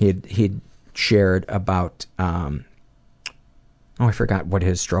 He'd shared about, I forgot what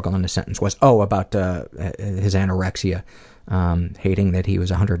his struggle in the sentence was. About his anorexia, hating that he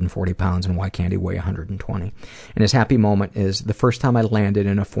was 140 pounds and why can't he weigh 120. And his happy moment is, the first time I landed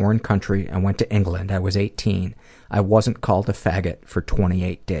in a foreign country, I went to England. I was 18. I wasn't called a faggot for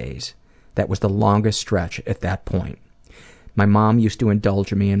 28 days. That was the longest stretch at that point. My mom used to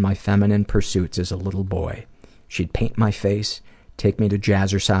indulge me in my feminine pursuits as a little boy. She'd paint my face, take me to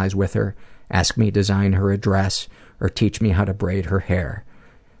jazzercise with her, ask me to design her a dress, or teach me how to braid her hair.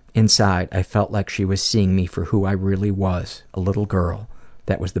 Inside, I felt like she was seeing me for who I really was, a little girl.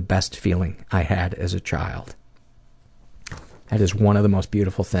 That was the best feeling I had as a child. That is one of the most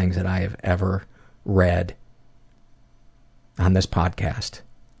beautiful things that I have ever read on this podcast.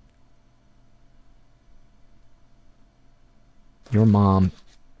 Your mom,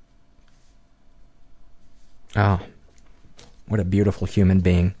 oh, what a beautiful human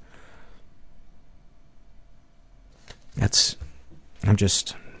being. I'm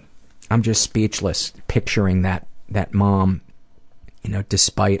just speechless picturing that mom,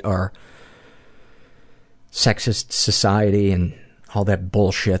 despite our sexist society and all that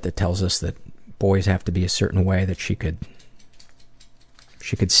bullshit that tells us that boys have to be a certain way, that she could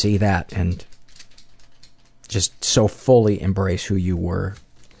see that and just so fully embrace who you were.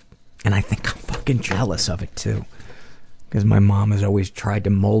 And I think I'm fucking jealous of it too, because my mom has always tried to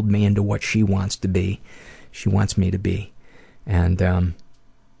mold me into what she wants to be. She wants me to be. And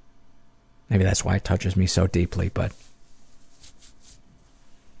maybe that's why it touches me so deeply. But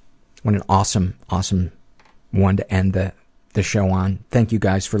what an awesome one to end the show on. Thank you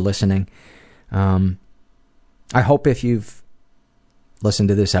guys for listening. I hope if you've listened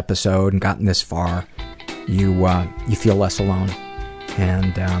to this episode and gotten this far, you feel less alone,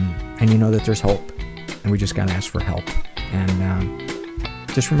 and you know that there's hope, and we just gotta ask for help. And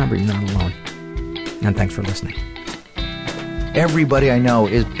just remember, you're not alone. And thanks for listening. Everybody I know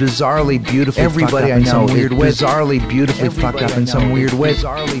is bizarrely beautifully fucked up in some weird way. Bizarrely beautifully fucked up in some weird way.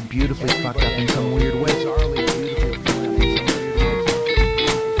 Bizarrely beautifully fucked up in some weird way.